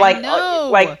crotch. I know.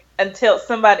 Like until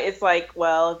somebody, it's like,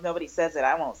 well, if nobody says it,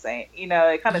 I won't say it.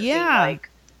 It kind of seemed like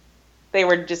they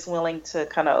were just willing to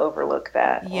kind of overlook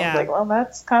that. Yeah. I was like, well,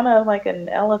 that's kind of like an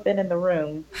elephant in the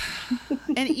room.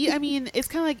 And I mean, it's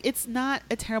kind of like, it's not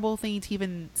a terrible thing to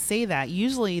even say that.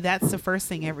 Usually that's the first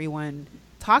thing everyone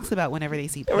talks about whenever they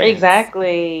see pants.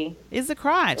 Exactly. Is the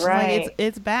crotch. Right. Like,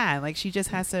 it's bad. Like, she just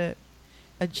has to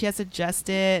adjust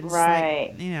it. And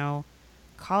right. Just, like,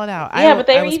 call it out. Yeah, but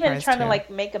they were even trying to like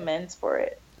make amends for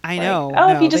it. I know.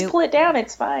 Like, if you just pull it down,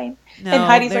 it's fine. No, and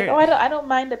Heidi's like, I don't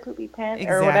mind the poopy pants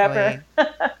or whatever.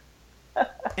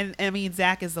 And I mean,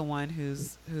 Zach is the one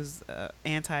who's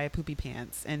anti poopy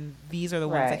pants, and these are the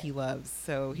ones that he loves.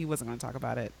 So he wasn't going to talk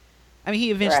about it. I mean,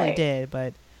 he eventually did,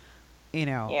 but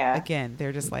again,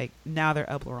 they're just like, now they're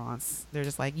up Laurence. They're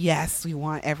just like, yes, we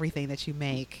want everything that you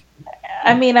make.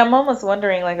 I mean, I'm almost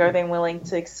wondering, like, are they willing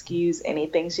to excuse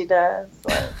anything she does?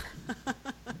 Like,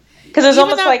 because it's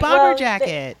almost like bomber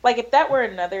jacket. Like if that were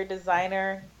another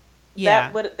designer,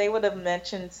 they would have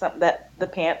mentioned the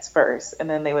pants first, and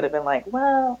then they would have been like,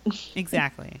 well,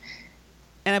 exactly.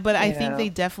 But I think they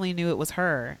definitely knew it was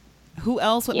her. Who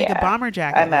else would make a bomber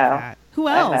jacket like that? Who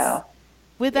else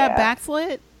with that back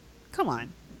slit? Come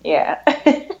on. Yeah.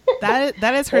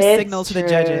 that is her signal to the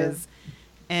judges,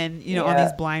 and on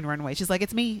these blind runways, she's like,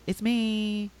 it's me,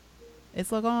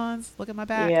 it's Laurence. Look at my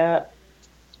back. Yeah.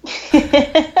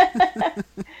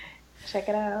 Check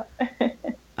it out.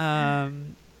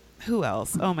 Who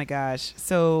else? Oh my gosh.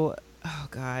 So, oh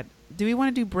god, do we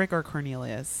want to do Brick or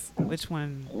Cornelius? Which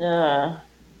one? You want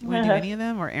to do any of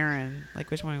them or Aaron? Like,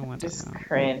 which one do we want to talk about?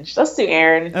 Cringe. Let's do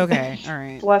Aaron. Okay, all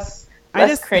right. Less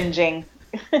cringing.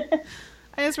 I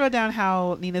just wrote down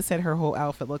how Nina said her whole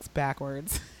outfit looks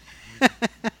backwards.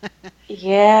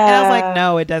 Yeah. And I was like,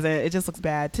 no, it doesn't. It just looks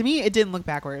bad. To me, it didn't look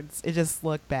backwards. It just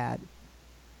looked bad.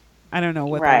 I don't know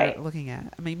what they're looking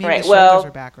at. I mean, maybe the shoulders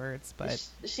are backwards, but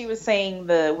she was saying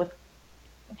with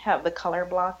the color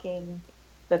blocking,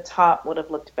 the top would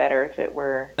have looked better if it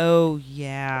were. Oh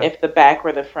yeah. If the back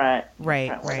were the front. Right.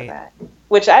 The front were the back.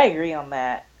 Which I agree on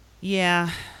that.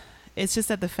 Yeah, it's just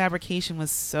that the fabrication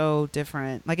was so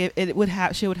different. Like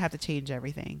she would have to change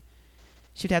everything.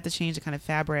 She'd have to change the kind of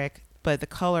fabric, but the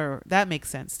color that makes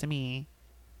sense to me,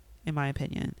 in my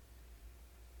opinion.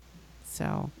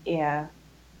 So. Yeah.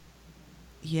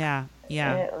 Yeah.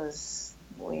 It was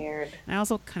weird. And I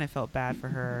also kind of felt bad for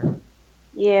her.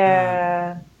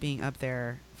 Yeah. Being up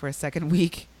there for a second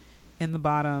week in the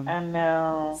bottom. I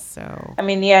know. So I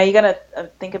mean, yeah, you gotta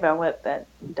think about what that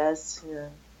does to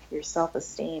your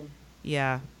self-esteem.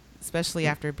 yeah, especially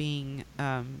after being,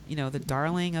 the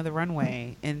darling of the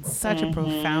runway in such a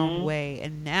profound way,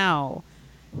 and now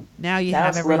you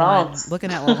have everyone Laurence.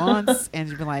 looking at Laurence, and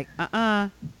you've been like, Yeah.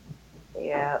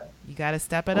 you got to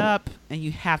step it up, and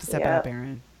you have to step it up,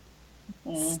 Aaron.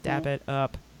 Mm-hmm. Step it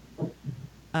up.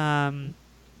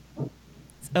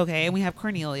 Okay, and we have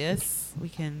Cornelius. We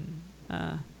can.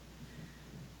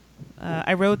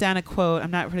 I wrote down a quote.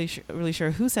 I'm not really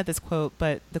sure who said this quote,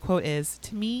 but the quote is,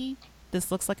 "To me,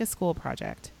 this looks like a school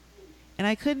project," and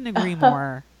I couldn't agree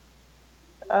more.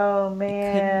 Oh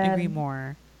man, couldn't agree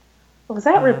more. Was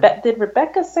that Rebecca? Did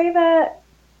Rebecca say that?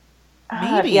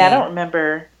 Maybe. Yeah, I don't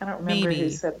remember. Maybe. Who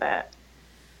said that.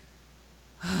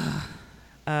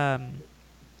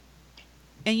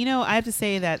 And I have to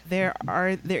say that there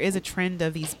is a trend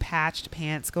of these patched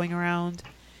pants going around,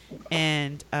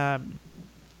 and I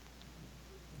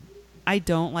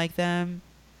don't like them.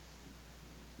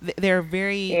 They're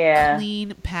very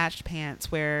clean patched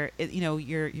pants where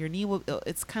your knee will.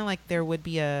 It's kind of like there would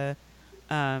be a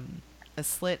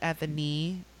slit at the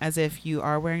knee, as if you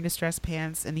are wearing distressed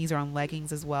pants, and these are on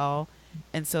leggings as well,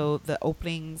 and so the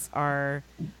openings are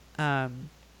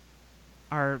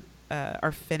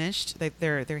finished. Like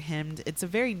they're hemmed. It's a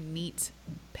very neat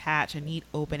patch, a neat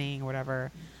opening or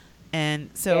whatever. And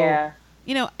so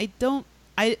I don't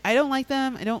like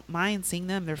them. I don't mind seeing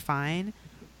them. They're fine.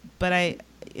 But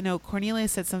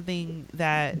Cornelius said something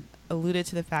that alluded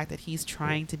to the fact that he's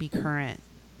trying to be current.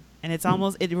 And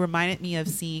it reminded me of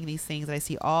seeing these things that I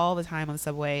see all the time on the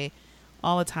subway,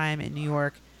 all the time in New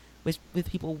York, with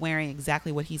people wearing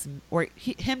exactly what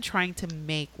him trying to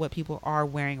make what people are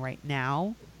wearing right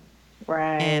now.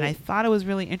 Right. And I thought it was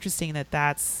really interesting that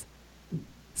that's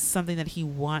something that he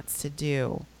wants to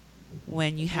do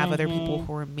when you have other people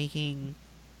who are making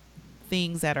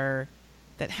things that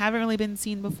haven't really been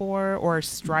seen before or are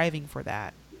striving for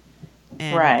that.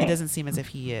 And it doesn't seem as if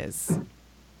he is.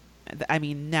 I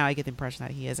mean, now I get the impression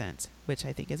that he isn't, which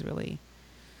I think is really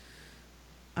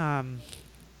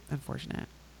unfortunate.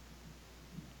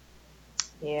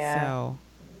 Yeah. So,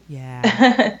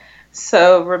 yeah.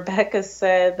 So Rebecca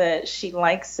said that she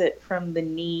likes it from the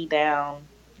knee down.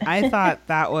 I thought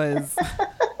that was...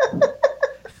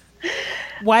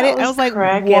 Why did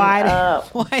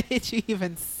you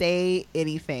even say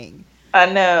anything?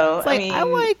 I know. It's like, I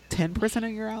like 10%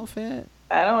 of your outfit.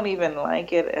 I don't even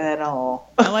like it at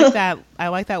all. I like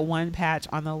that one patch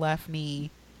on the left knee,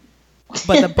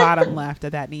 but the bottom left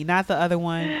of that knee, not the other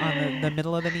one on the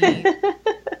middle of the knee.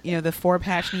 The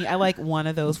 4-patch knee. I like one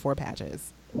of those 4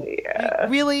 patches. Yeah. Like,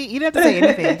 really? You don't have to say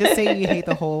anything. Just say you hate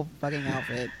the whole fucking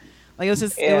outfit. Like I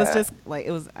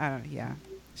don't know. Yeah.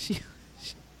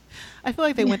 I feel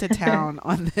like they went to town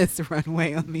on this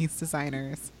runway on these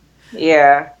designers.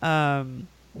 Yeah.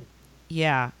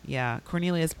 Yeah.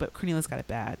 Cornelius got it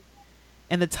bad.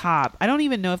 And the top, I don't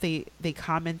even know if they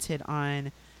commented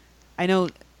on. I know,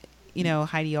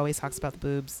 Heidi always talks about the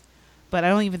boobs, but I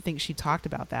don't even think she talked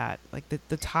about that. Like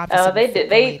the top. Oh, they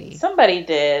did. Somebody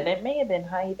did. It may have been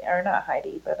Heidi, or not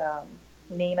Heidi, but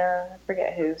Nina. I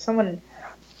forget who. Someone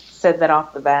said that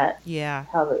off the bat. Yeah.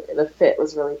 How the fit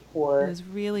was really poor. It was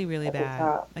really, really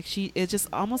bad. Like it just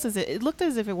almost it looked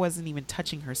as if it wasn't even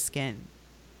touching her skin.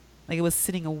 Like it was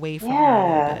sitting away from her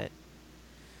a little bit.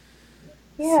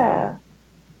 Yeah.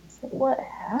 So what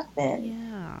happened?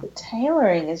 Yeah. The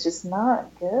tailoring is just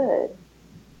not good.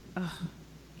 Ugh.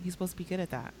 He's supposed to be good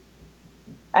at that.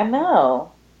 I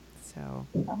know. So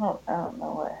I don't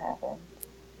know what happened.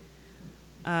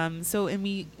 Last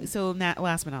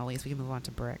but not least, we can move on to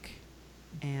Brick.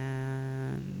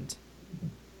 And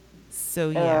so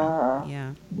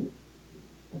yeah.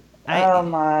 Oh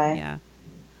my. Yeah.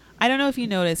 I don't know if you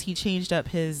noticed, he changed up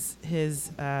his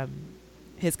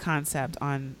concept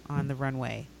on the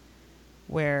runway,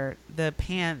 where the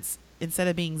pants, instead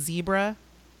of being zebra,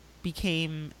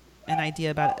 became an idea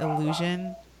about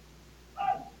illusion.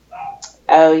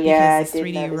 Oh yeah, because this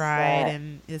 3D ride,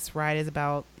 and this ride is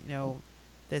about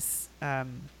this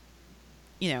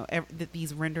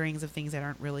these renderings of things that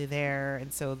aren't really there,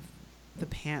 and so the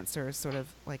pants are sort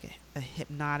of like a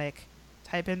hypnotic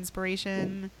type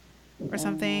inspiration or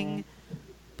something.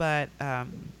 But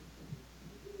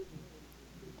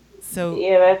so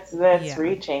yeah, that's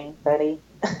reaching, buddy.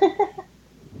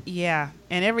 Yeah,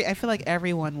 and I feel like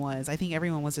everyone was. I think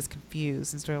everyone was just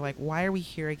confused and sort of like, why are we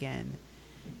here again?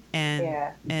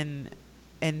 And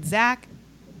Zach,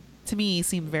 to me,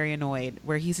 seemed very annoyed,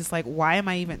 where he's just like, why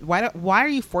are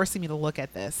you forcing me to look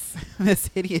at this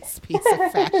hideous piece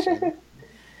of fashion?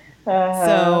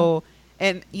 So,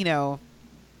 And,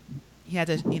 he had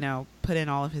to, put in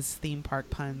all of his theme park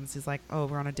puns. He's like, oh,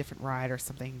 we're on a different ride or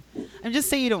something. And just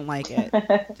say you don't like it.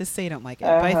 Just say you don't like it.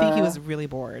 But I think he was really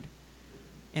bored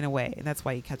in a way. And that's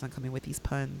why he kept on coming with these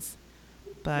puns.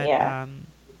 But,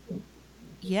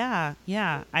 yeah.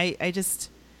 I just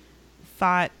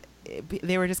thought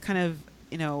they were just kind of,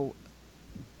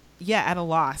 at a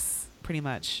loss pretty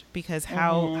much. Because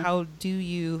how do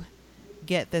you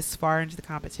get this far into the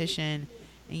competition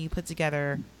and you put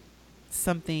together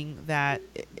something that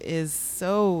is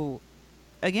so,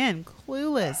 again,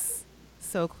 clueless.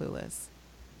 So clueless,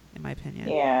 in my opinion.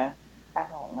 Yeah, I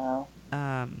don't know.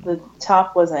 The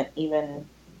top wasn't even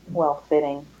well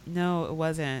fitting. No, it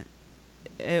wasn't.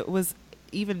 It was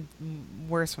even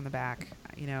worse from the back,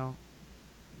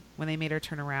 when they made her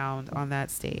turn around on that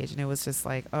stage. And it was just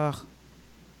like, ugh.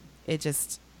 It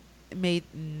just made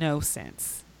no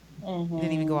sense. Mm-hmm. It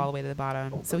didn't even go all the way to the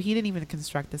bottom. So he didn't even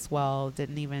construct this well,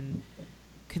 didn't even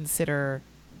consider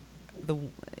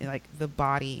the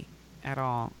body at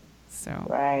all. So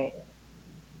right.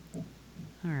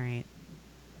 All right.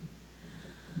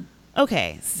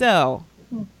 Okay, so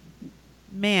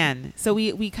man, so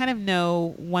we kind of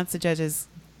know once the judges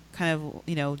kind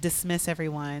of dismiss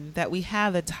everyone that we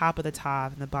have the top of the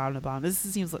top and the bottom of the bottom. This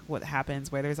seems like what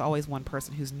happens where there's always one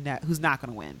person who's not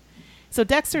going to win. So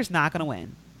Dexter's not going to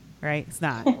win, right? It's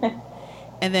not.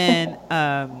 And then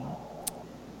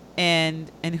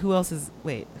and who else is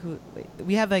wait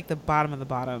we have like the bottom of the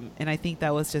bottom, and I think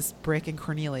that was just Brick and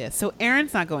Cornelius. So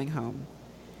Aaron's not going home.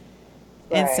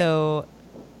 Right. And so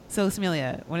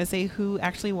Samilia, want to say who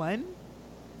actually won?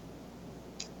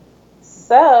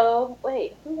 So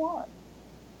wait, who won?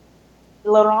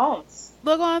 Laurence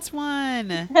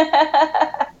won.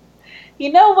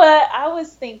 You know what, I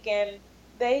was thinking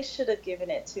they should have given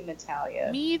it to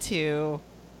Natalia. Me too.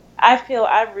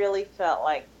 I really felt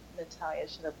like Natalia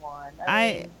should have won.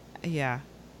 I mean, yeah.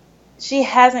 She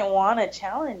hasn't won a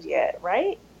challenge yet,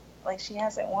 right? Like, she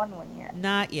hasn't won one yet.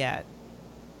 Not yet.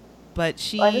 But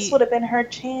this would have been her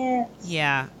chance.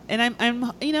 Yeah. And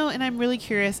I'm really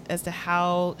curious as to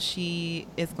how she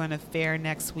is going to fare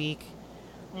next week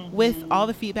with all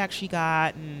the feedback she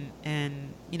got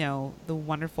and the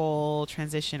wonderful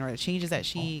transition or the changes that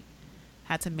she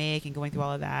had to make and going through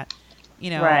all of that.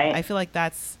 Right. I feel like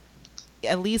that's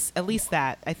at least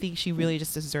that. I think she really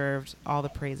just deserved all the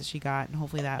praise that she got, and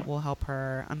hopefully that will help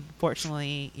her.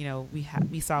 Unfortunately,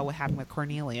 we saw what happened with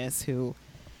Cornelius, who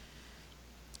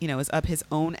is up his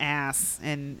own ass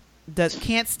and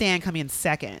can't stand coming in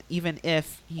second, even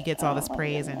if he gets all this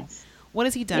praise. And what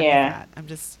has he done with that? I'm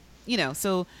just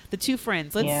so the two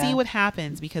friends, let's see what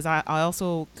happens, because I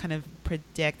also kind of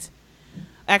predict.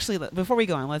 Actually, before we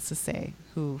go on, let's just say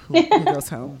who goes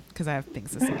home, because I have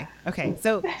things to say. Okay,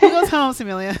 so who goes home,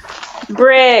 Samilia?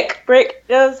 Brick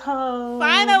goes home.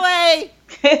 Finally!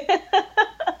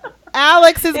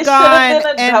 Alex is gone,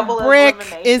 and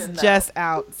Brick is just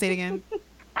out. Say it again.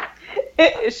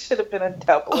 It should have been a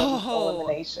double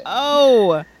elimination.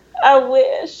 Oh. I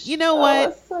wish. You know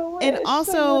what? And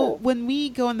also, when we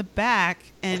go in the back,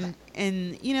 and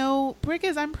Brick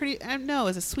is,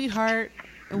 is a sweetheart,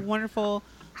 and wonderful.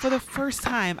 For the first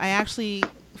time, I actually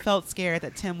felt scared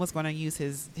that Tim was going to use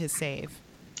his save.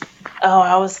 Oh,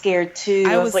 I was scared too.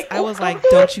 I was like,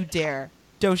 don't you dare.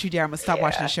 Don't you dare. I'm going to stop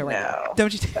watching the show right now.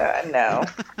 Don't you dare. No.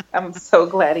 I'm so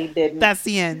glad he didn't. That's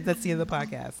the end. That's the end of the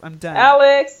podcast. I'm done.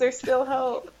 Alex, there's still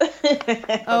hope.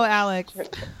 Oh, Alex.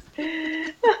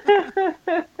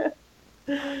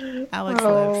 Alex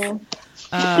lives.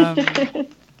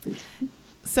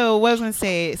 So what I was going to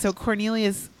say, so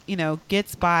Cornelius,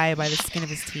 gets by the skin of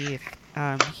his teeth.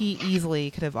 He easily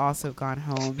could have also gone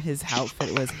home. His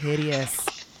outfit was hideous.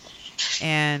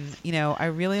 And, I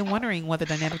really am wondering what the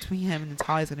dynamic between him and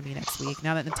Natalia is going to be next week.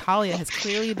 Now that Natalia has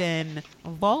clearly been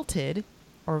vaunted.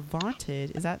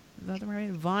 Is that the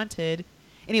right? Vaunted.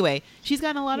 Anyway, she's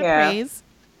gotten a lot of praise.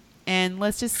 And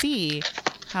let's just see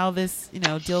how this,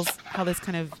 how this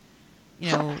kind of,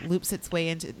 loops its way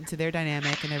into their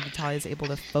dynamic, and if Natalia is able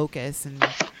to focus and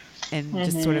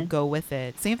just sort of go with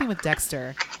it. Same thing with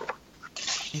Dexter.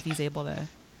 If he's able to,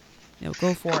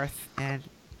 go forth and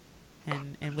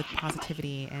with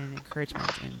positivity and encouragement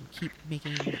and keep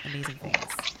making amazing things.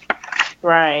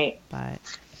 Right. But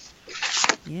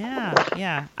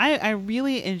yeah. I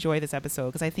really enjoy this episode,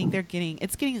 because I think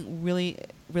it's getting really,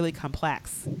 really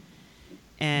complex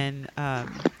and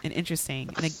interesting.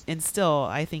 And still,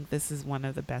 I think this is one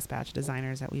of the best batch of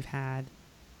designers that we've had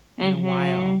in a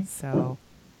while. So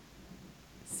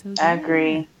yeah. I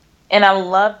agree. And I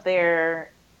love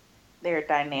their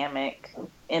dynamic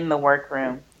in the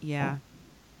workroom. Yeah.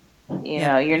 You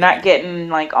know, you're not getting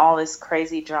like all this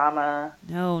crazy drama.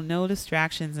 No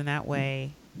distractions in that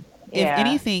way. If Yeah.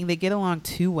 anything, they get along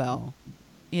too well.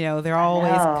 You know, they're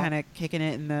always know. kind of kicking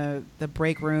it in the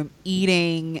break room,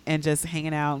 eating and just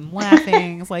hanging out and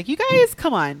laughing. It's like, you guys,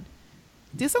 come on,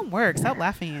 do some work. Stop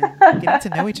laughing and getting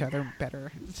to know each other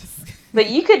better. Just But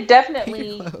you could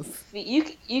definitely close.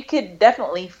 you could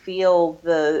definitely feel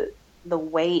the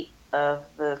weight of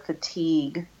the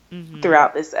fatigue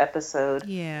throughout this episode.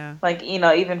 Yeah. Like, you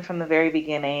know, even from the very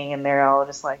beginning, and they're all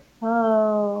just like,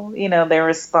 oh, you know, their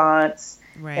response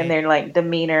Right. and their like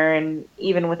demeanor, and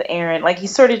even with Aaron, like you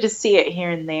sort of just see it here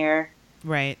and there.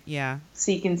 Right. Yeah.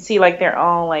 So you can see like they're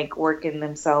all like working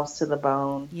themselves to the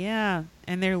bone. Yeah.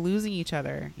 And they're losing each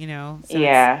other, you know. So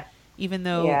Yeah. even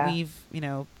though Yeah. we've, you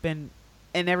know, been,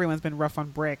 and everyone's been rough on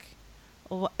Brick,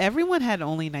 well, everyone had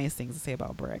only nice things to say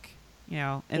about Brick, you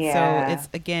know. And Yeah. so it's,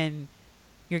 again,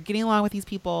 you're getting along with these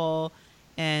people,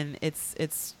 and it's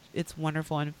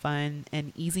wonderful and fun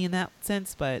and easy in that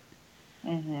sense, but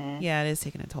yeah, it is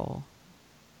taking a toll.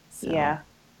 So, Yeah.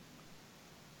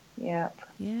 Yeah.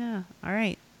 yeah. All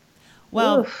right.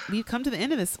 Well, Oof. we've come to the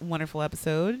end of this wonderful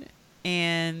episode,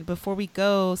 and before we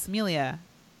go, Samelia,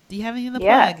 do you have anything to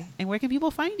Yes. plug? And where can people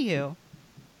find you?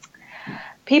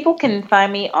 People can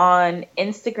find me on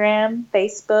Instagram,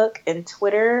 Facebook, and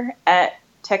Twitter at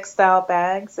Textile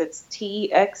Bags. It's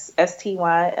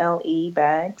TXSTYLE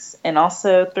Bags. And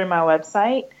also through my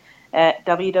website at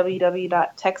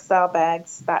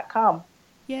www.textilebags.com.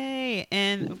 Yay.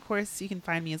 And of course, you can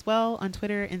find me as well on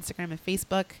Twitter, Instagram, and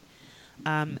Facebook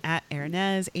at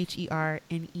Erinez,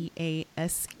 HERNEASE,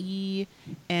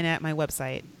 and at my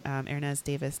website,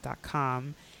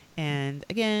 erinezdavis.com. And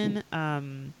again,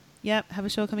 yep, have a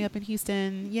show coming up in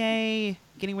Houston. Yay.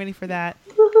 Getting ready for that.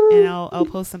 And I'll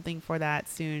post something for that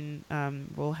soon.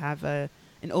 We'll have an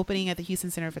opening at the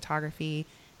Houston Center of Photography.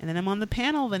 And then I'm on the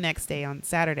panel the next day on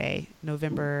Saturday,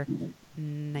 November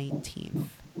 19th.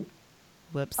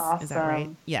 Whoops. Is that right?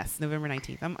 Awesome. Yes, November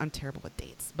 19th. I'm terrible with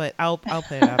dates, but I'll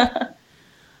put it up.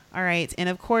 All right. And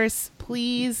of course,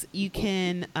 please, you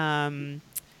can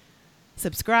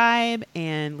subscribe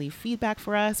and leave feedback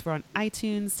for us. We're on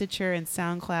iTunes, Stitcher, and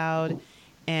SoundCloud,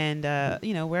 and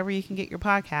you know, wherever you can get your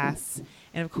podcasts.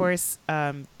 And of course,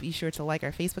 be sure to like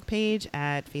our Facebook page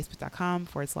at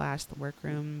facebook.com/The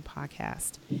Workroom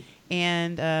Podcast.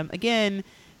 And again,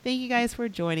 thank you guys for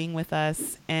joining with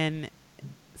us. And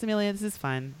Samelia, this is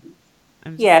fun.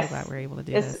 I'm just so glad we're able to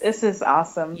do this. This is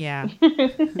awesome. Yeah.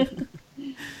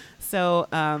 So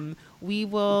we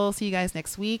will see you guys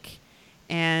next week.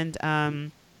 And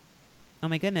oh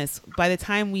my goodness, by the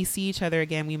time we see each other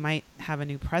again, we might have a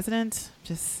new president.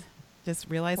 Just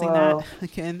realizing that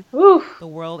again. Oof. The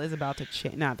world is about to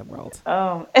change. Not the world.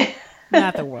 Oh.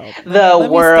 Not the world.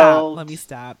 Let me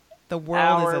stop. The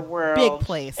world is a big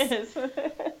place.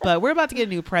 But we're about to get a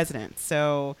new president.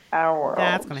 So Our world.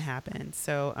 that's going to happen.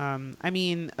 So, I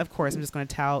mean, of course, I'm just going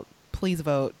to tout. Please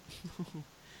vote.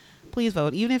 Please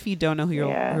vote. Even if you don't know who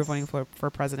you're voting for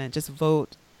president, just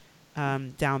vote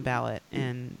down ballot.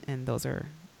 And those are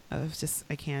just,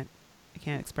 I can't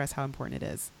express how important it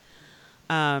is.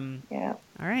 Yeah.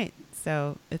 All right.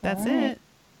 So if that's it,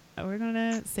 we're going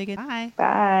to say goodbye.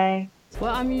 Bye.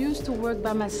 Well, I'm used to work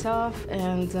by myself,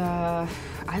 and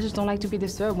I just don't like to be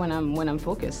disturbed when I'm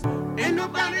focused. Ain't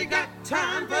nobody got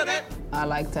time for that. I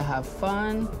like to have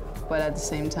fun, but at the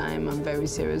same time, I'm very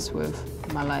serious with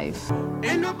my life.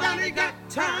 Ain't nobody got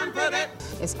time for that.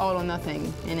 It's all or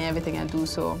nothing in everything I do,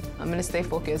 so I'm gonna stay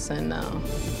focused and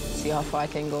see how far I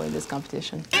can go in this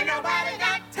competition. Ain't nobody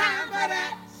got time